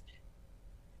North,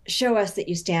 show us that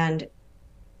you stand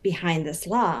behind this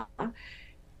law.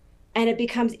 And it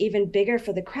becomes even bigger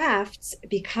for the Crafts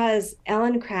because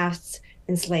Ellen Craft's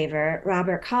enslaver,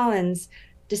 Robert Collins,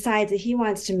 decides that he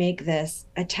wants to make this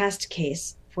a test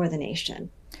case for the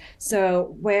nation.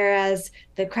 So whereas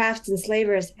the Crafts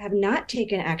enslavers have not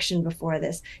taken action before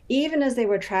this, even as they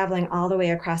were traveling all the way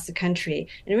across the country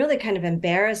and really kind of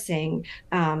embarrassing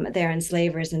their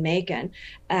enslavers in Macon,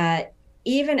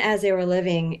 even as they were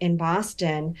living in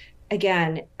Boston,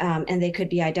 again, and they could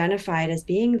be identified as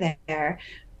being there,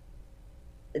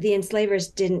 the enslavers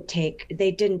didn't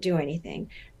do anything.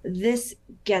 This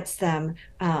gets them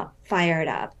fired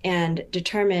up and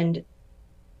determined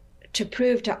to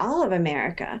prove to all of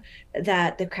America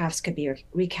that the Crafts could be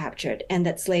recaptured and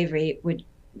that slavery would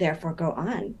therefore go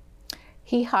on.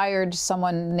 He hired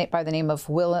someone by the name of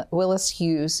Willis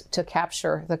Hughes to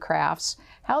capture the Crafts.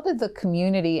 How did the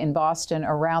community in Boston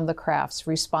around the Crafts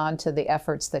respond to the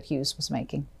efforts that Hughes was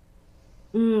making?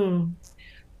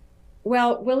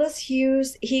 Well, Willis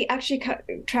Hughes, he actually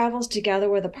travels together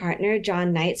with a partner,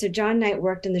 John Knight. So John Knight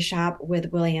worked in the shop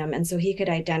with William, and so he could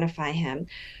identify him.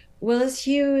 Willis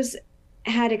Hughes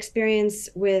had experience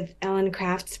with Ellen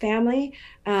Craft's family.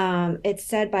 It's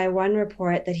said by one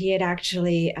report that he had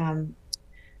actually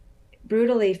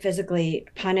brutally physically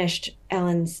punished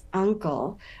Ellen's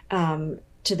uncle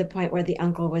to the point where the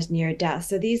uncle was near death.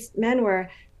 So these men were,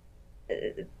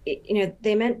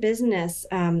 they meant business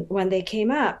when they came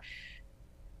up.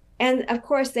 And of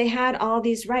course, they had all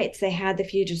these rights. They had the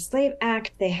Fugitive Slave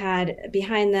Act. They had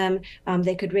behind them,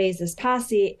 they could raise this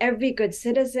posse. Every good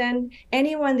citizen,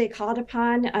 anyone they called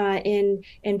upon in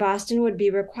Boston would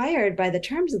be required by the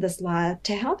terms of this law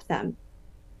to help them.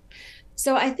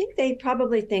 So I think they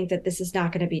probably think that this is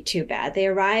not going to be too bad. They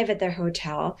arrive at their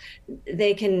hotel.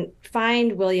 They can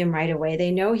find William right away. They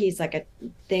know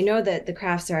they know that the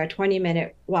Crafts are a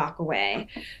 20-minute walk away.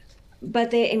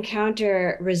 But they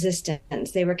encounter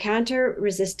resistance. They encounter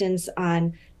resistance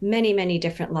on many, many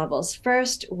different levels.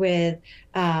 First, with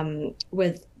the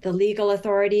legal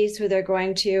authorities who they're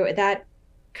going to. That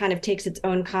kind of takes its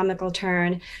own comical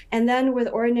turn. And then with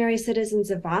ordinary citizens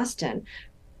of Boston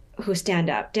who stand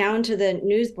up, down to the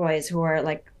newsboys who are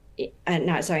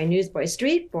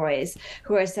street boys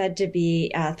who are said to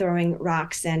be throwing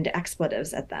rocks and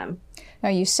expletives at them. Now,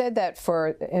 you said that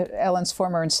for Ellen's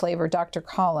former enslaver, Dr.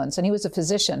 Collins, and he was a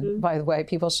physician, by the way,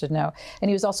 people should know, and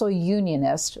he was also a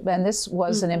unionist, and this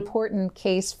was an important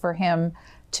case for him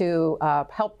to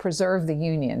help preserve the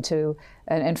Union, to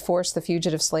enforce the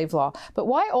Fugitive Slave Law. But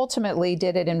why ultimately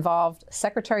did it involve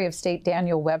Secretary of State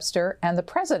Daniel Webster and the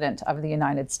President of the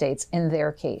United States in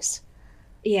their case?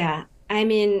 Yeah. I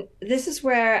mean, this is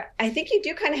where I think you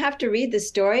do kind of have to read the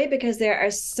story because there are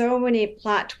so many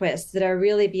plot twists that are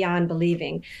really beyond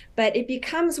believing. But it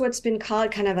becomes what's been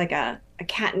called kind of like a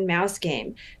cat and mouse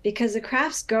game because the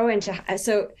crafts go into,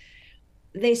 so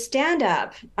they stand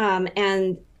up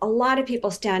and a lot of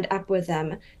people stand up with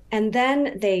them. And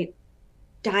then they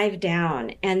dive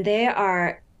down and they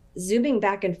are zooming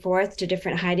back and forth to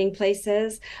different hiding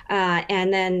places.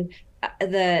 And then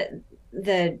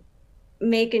the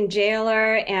Macon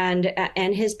jailer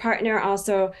and his partner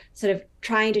also sort of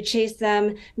trying to chase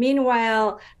them.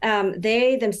 Meanwhile,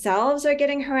 they themselves are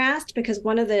getting harassed because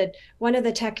one of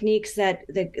the techniques that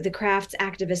the crafts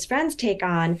activist friends take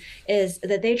on is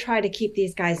that they try to keep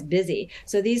these guys busy.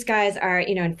 So these guys are,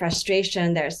 in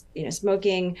frustration. They're,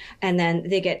 smoking, and then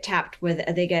they get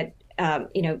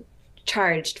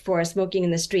charged for smoking in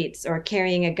the streets or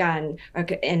carrying a gun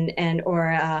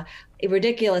or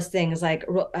ridiculous things like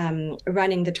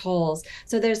running the tolls.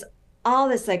 So there's all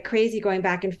this like crazy going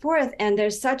back and forth, and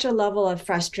there's such a level of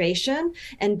frustration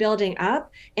and building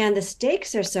up, and the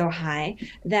stakes are so high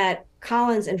that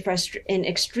Collins, in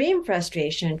extreme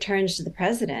frustration, turns to the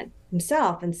president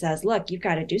himself and says, "Look, you've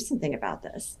got to do something about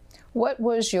this." What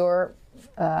was your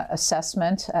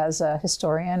assessment as a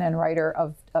historian and writer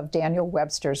of Daniel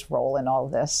Webster's role in all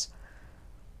of this?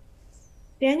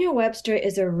 Daniel Webster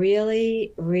is a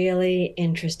really, really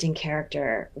interesting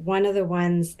character. One of the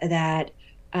ones that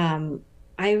I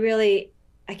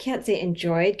can't say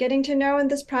enjoyed getting to know in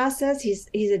this process.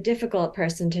 He's a difficult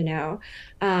person to know.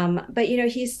 But,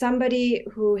 he's somebody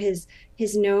who is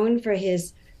known for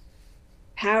his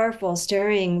powerful,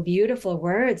 stirring, beautiful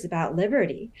words about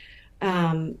liberty.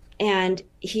 And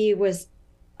he was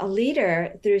a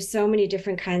leader through so many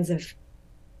different kinds of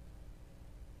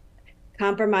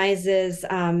compromises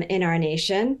in our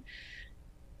nation.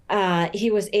 He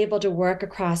was able to work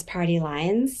across party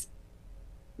lines.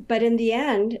 But in the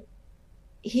end,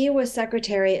 he was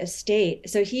Secretary of State.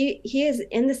 So he is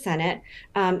in the Senate.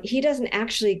 He doesn't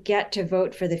actually get to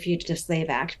vote for the Fugitive Slave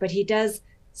Act, but he does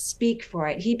speak for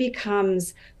it. He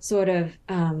becomes sort of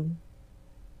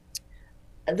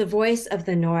the voice of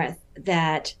the North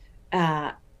that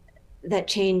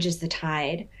changes the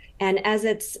tide. And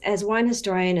as one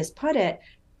historian has put it,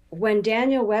 when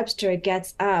Daniel Webster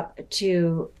gets up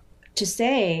to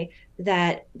say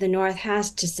that the North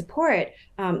has to support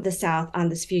the South on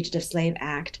this Fugitive Slave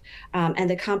Act, and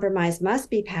the compromise must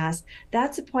be passed,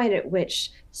 that's a point at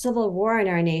which civil war in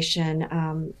our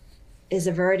nation is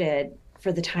averted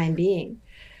for the time being.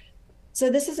 So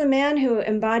this is a man who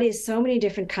embodies so many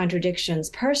different contradictions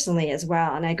personally as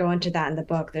well, and I go into that in the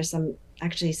book. There's some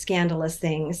actually scandalous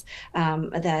things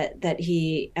that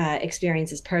he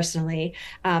experiences personally.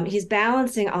 He's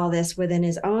balancing all this within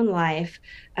his own life,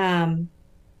 and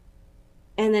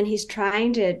then he's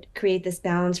trying to create this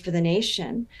balance for the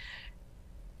nation.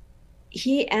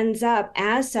 He ends up,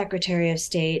 as Secretary of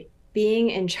State, being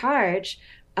in charge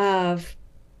of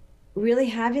really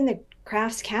having the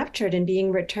crafts captured and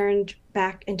being returned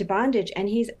back into bondage, and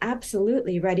he's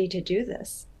absolutely ready to do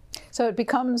this. So it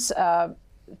becomes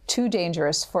too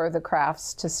dangerous for the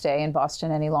crafts to stay in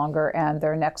Boston any longer, and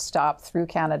their next stop through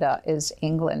Canada is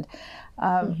England.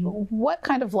 What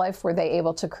kind of life were they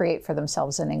able to create for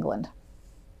themselves in England?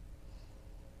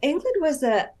 England was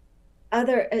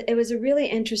it was a really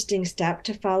interesting step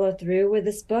to follow through with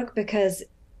this book because,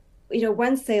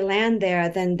 once they land there,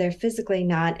 then they're physically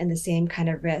not in the same kind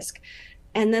of risk.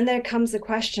 And then there comes the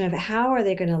question of how are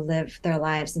they going to live their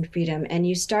lives in freedom? And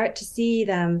you start to see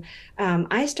them,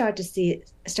 I started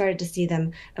to see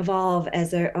them evolve as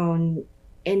their own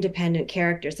independent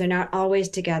characters. They're not always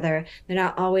together. They're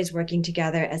not always working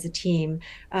together as a team.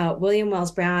 William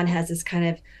Wells Brown has this kind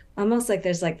of almost like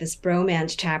there's like this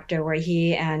bromance chapter where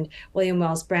he and William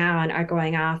Wells Brown are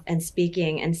going off and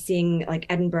speaking and seeing like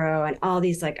Edinburgh and all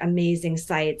these like amazing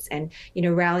sights and,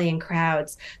 rallying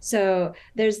crowds. So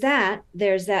there's the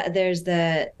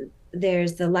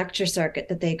lecture circuit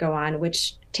that they go on,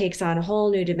 which takes on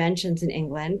whole new dimensions in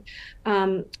England.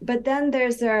 But then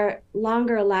there's their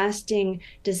longer lasting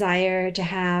desire to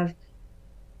have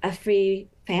a free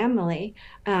family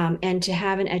and to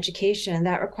have an education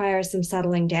that requires some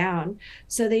settling down.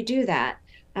 So they do that.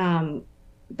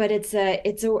 But it's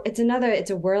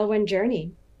a whirlwind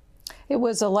journey. It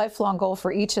was a lifelong goal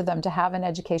for each of them to have an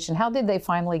education. How did they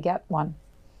finally get one?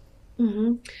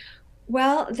 Mm-hmm.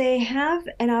 Well, they have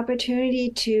an opportunity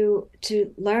to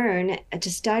learn,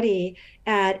 to study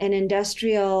at an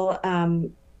industrial,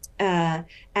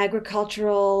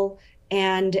 agricultural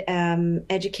and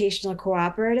educational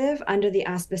cooperative under the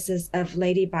auspices of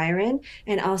Lady Byron,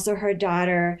 and also her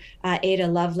daughter, Ada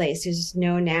Lovelace, who's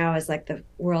known now as like the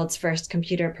world's first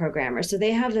computer programmer. So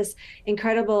they have this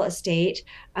incredible estate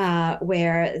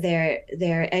where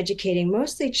they're educating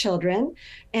mostly children,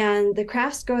 and the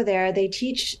crafts go there, they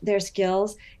teach their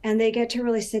skills, and they get to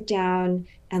really sit down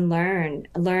and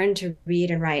learn to read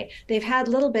and write. They've had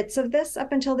little bits of this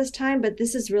up until this time, but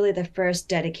this is really the first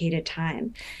dedicated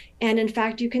time. And in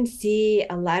fact, you can see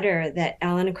a letter that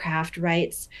Ellen Craft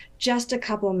writes just a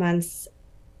couple months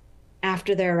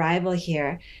after their arrival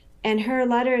here. And her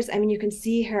letters, I mean, you can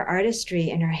see her artistry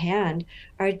in her hand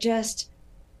are just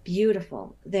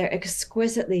beautiful. They're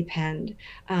exquisitely penned.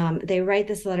 They write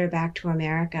this letter back to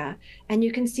America, and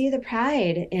you can see the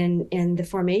pride in the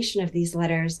formation of these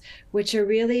letters, which are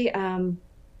really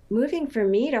moving for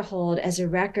me to hold as a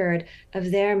record of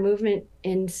their movement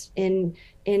in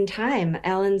time.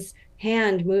 Ellen's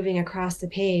hand moving across the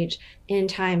page in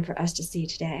time for us to see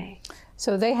today.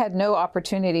 So they had no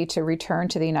opportunity to return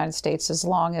to the United States as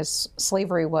long as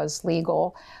slavery was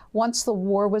legal. Once the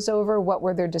war was over, what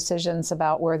were their decisions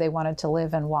about where they wanted to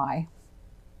live and why?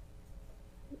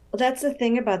 Well, that's the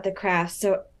thing about the craft.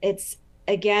 So it's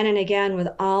again and again with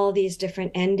all these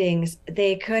different endings.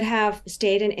 They could have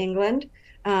stayed in England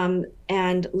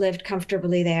and lived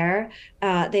comfortably there.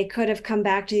 They could have come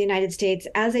back to the United States,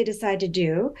 as they decide to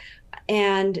do,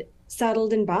 and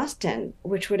settled in Boston,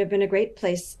 which would have been a great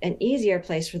place, an easier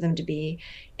place for them to be.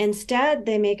 Instead,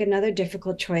 they make another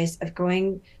difficult choice of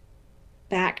going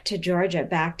back to Georgia,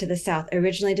 back to the South,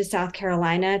 originally to South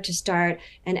Carolina to start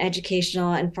an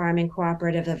educational and farming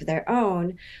cooperative of their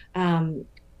own.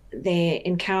 They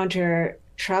encounter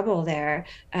trouble there.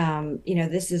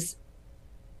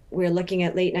 We're looking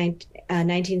at late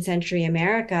 19th century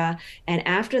America. And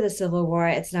after the Civil War,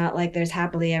 it's not like there's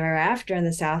happily ever after in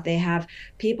the South. They have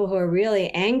people who are really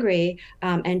angry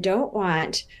and don't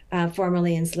want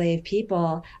formerly enslaved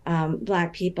people,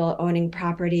 Black people owning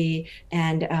property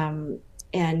and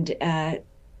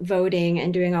voting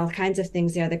and doing all kinds of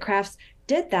things there. The Crafts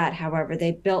did that, however.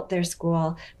 They built their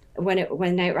school.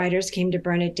 When Night Riders came to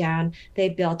burn it down, they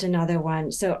built another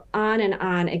one. So on and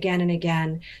on, again and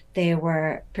again, they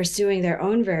were pursuing their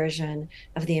own version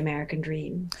of the American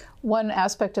dream. One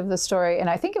aspect of the story, and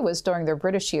I think it was during their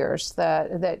British years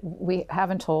that we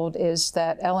haven't told, is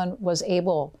that Ellen was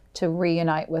able to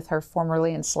reunite with her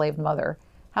formerly enslaved mother.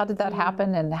 How did that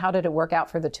happen, and how did it work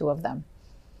out for the two of them?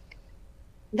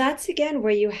 That's again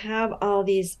where you have all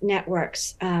these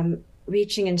networks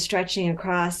reaching and stretching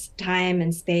across time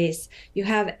and space. You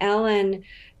have Ellen.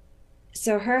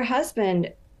 So her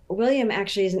husband, William,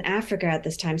 actually is in Africa at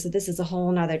this time. So this is a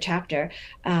whole nother chapter.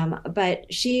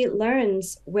 But she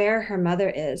learns where her mother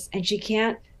is, and she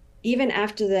can't, even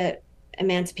after the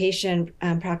Emancipation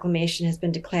Proclamation has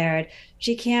been declared,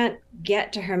 she can't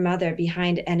get to her mother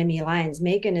behind enemy lines.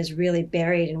 Macon is really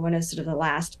buried in one of sort of the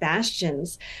last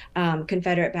bastions,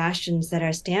 Confederate bastions that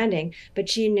are standing, but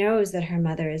she knows that her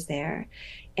mother is there.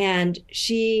 And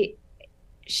she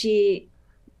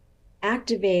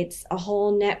activates a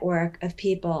whole network of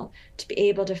people to be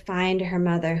able to find her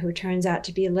mother, who turns out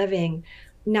to be living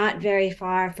not very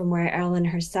far from where Ellen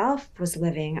herself was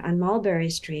living on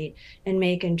Mulberry Street in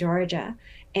Macon, Georgia.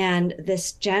 And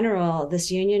this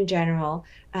Union general,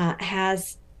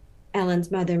 has Ellen's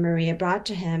mother, Maria, brought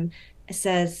to him,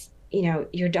 says,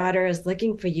 your daughter is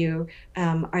looking for you.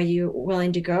 Are you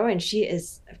willing to go? And she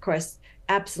is, of course,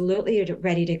 absolutely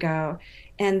ready to go.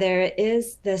 And there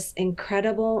is this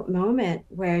incredible moment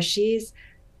where she's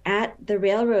at the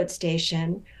railroad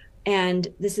station. And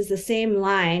this is the same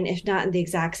line, if not in the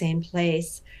exact same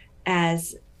place,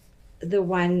 as the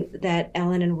one that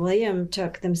Ellen and William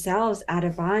took themselves out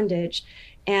of bondage.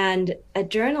 And a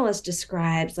journalist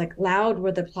describes, like, loud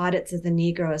were the plaudits of the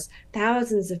Negroes.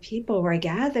 Thousands of people were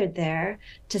gathered there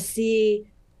to see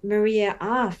Maria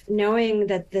off, knowing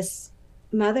that this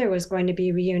mother was going to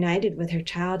be reunited with her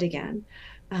child again.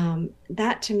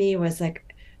 That to me was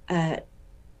like,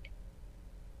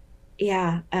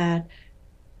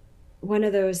 one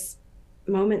of those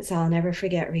moments I'll never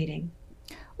forget reading.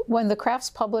 When the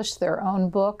Crafts published their own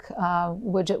book,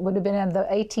 which it would have been in the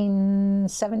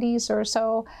 1870s or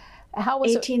so, how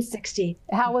was 1860.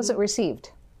 How was it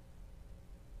received?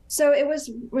 So it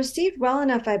was received well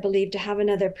enough, I believe, to have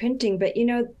another printing, but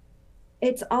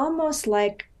it's almost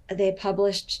like they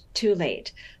published too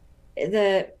late.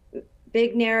 The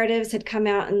big narratives had come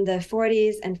out in the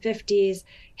 40s and 50s.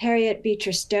 Harriet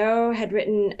Beecher Stowe had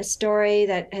written a story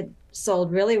that had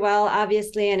sold really well,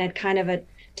 obviously, and had kind of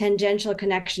tangential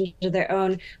connection to their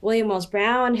own. William Wells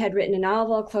Brown had written a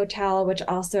novel, Clotel, which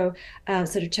also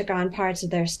sort of took on parts of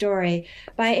their story.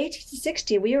 By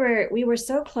 1860, we were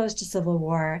so close to civil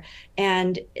war,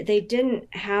 and they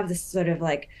didn't have this sort of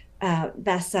like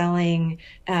best-selling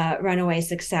runaway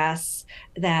success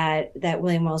that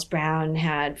William Wells Brown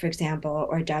had, for example,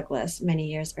 or Douglass many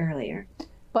years earlier.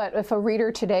 But if a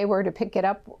reader today were to pick it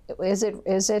up, is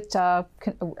it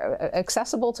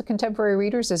accessible to contemporary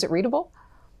readers? Is it readable?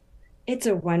 It's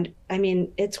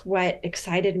it's what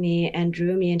excited me and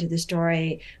drew me into the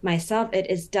story myself. It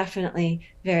is definitely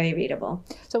very readable.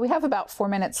 So we have about 4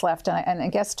 minutes left, and I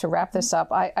guess to wrap this up,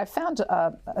 I found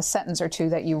a sentence or two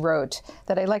that you wrote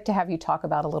that I'd like to have you talk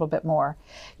about a little bit more.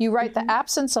 You write, "The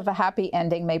absence of a happy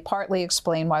ending may partly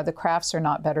explain why the crafts are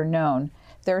not better known.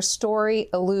 Their story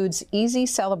eludes easy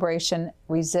celebration,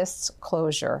 resists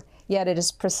closure. Yet it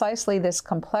is precisely this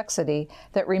complexity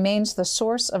that remains the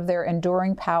source of their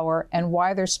enduring power and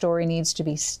why their story needs to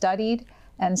be studied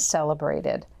and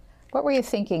celebrated." What were you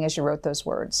thinking as you wrote those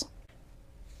words?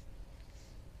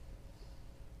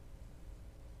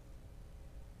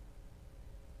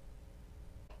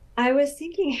 I was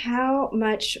thinking how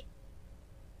much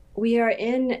we are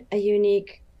in a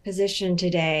unique position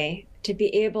today to be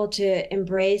able to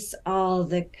embrace all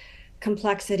the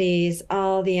complexities,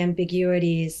 all the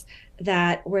ambiguities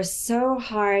that were so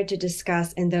hard to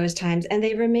discuss in those times, and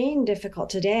they remain difficult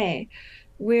today.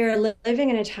 We're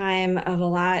living in a time of a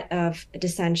lot of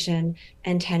dissension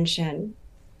and tension.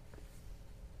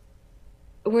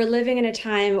 We're living in a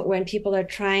time when people are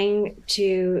trying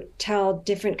to tell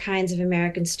different kinds of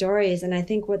American stories. And I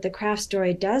think what the craft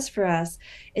story does for us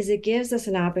is it gives us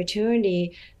an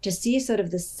opportunity to see sort of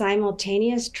the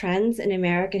simultaneous trends in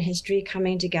American history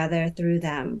coming together through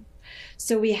them.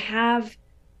 So we have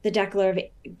the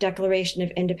Declaration of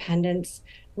Independence.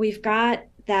 We've got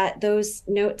those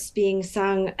notes being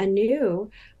sung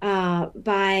anew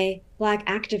by Black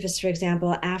activists, for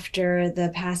example, after the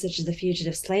passage of the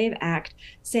Fugitive Slave Act,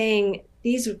 saying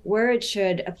these words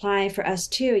should apply for us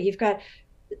too. You've got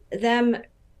them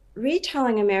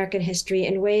retelling American history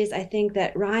in ways, I think,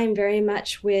 that rhyme very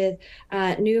much with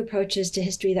new approaches to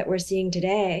history that we're seeing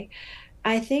today.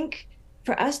 I think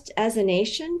for us as a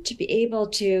nation to be able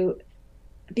to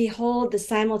behold the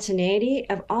simultaneity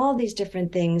of all these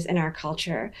different things in our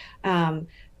culture,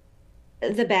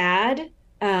 the bad,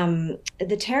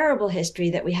 the terrible history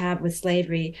that we have with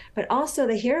slavery, but also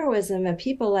the heroism of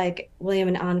people like William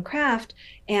and Anne Craft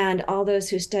and all those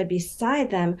who stood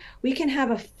beside them, we can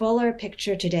have a fuller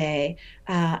picture today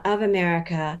of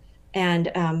America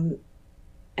and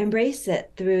embrace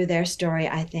it through their story,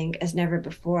 I think, as never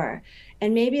before.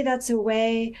 And maybe that's a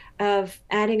way of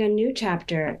adding a new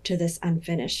chapter to this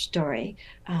unfinished story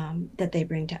that they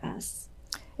bring to us.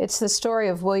 It's the story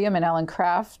of William and Ellen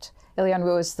Craft. Ilyon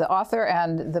Woo is the author,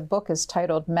 and the book is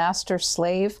titled Master,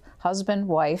 Slave, Husband,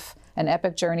 Wife, An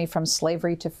Epic Journey from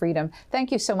Slavery to Freedom.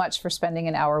 Thank you so much for spending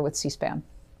an hour with C-SPAN.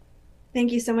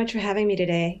 Thank you so much for having me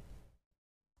today.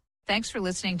 Thanks for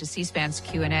listening to C-SPAN's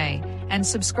Q&A, and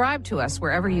subscribe to us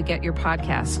wherever you get your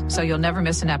podcasts so you'll never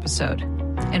miss an episode.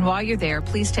 And while you're there,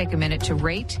 please take a minute to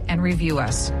rate and review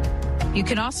us. You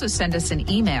can also send us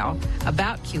an email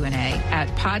about Q&A at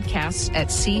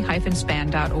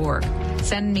podcasts@c-span.org.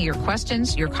 Send me your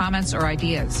questions, your comments, or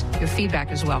ideas. Your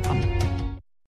feedback is welcome.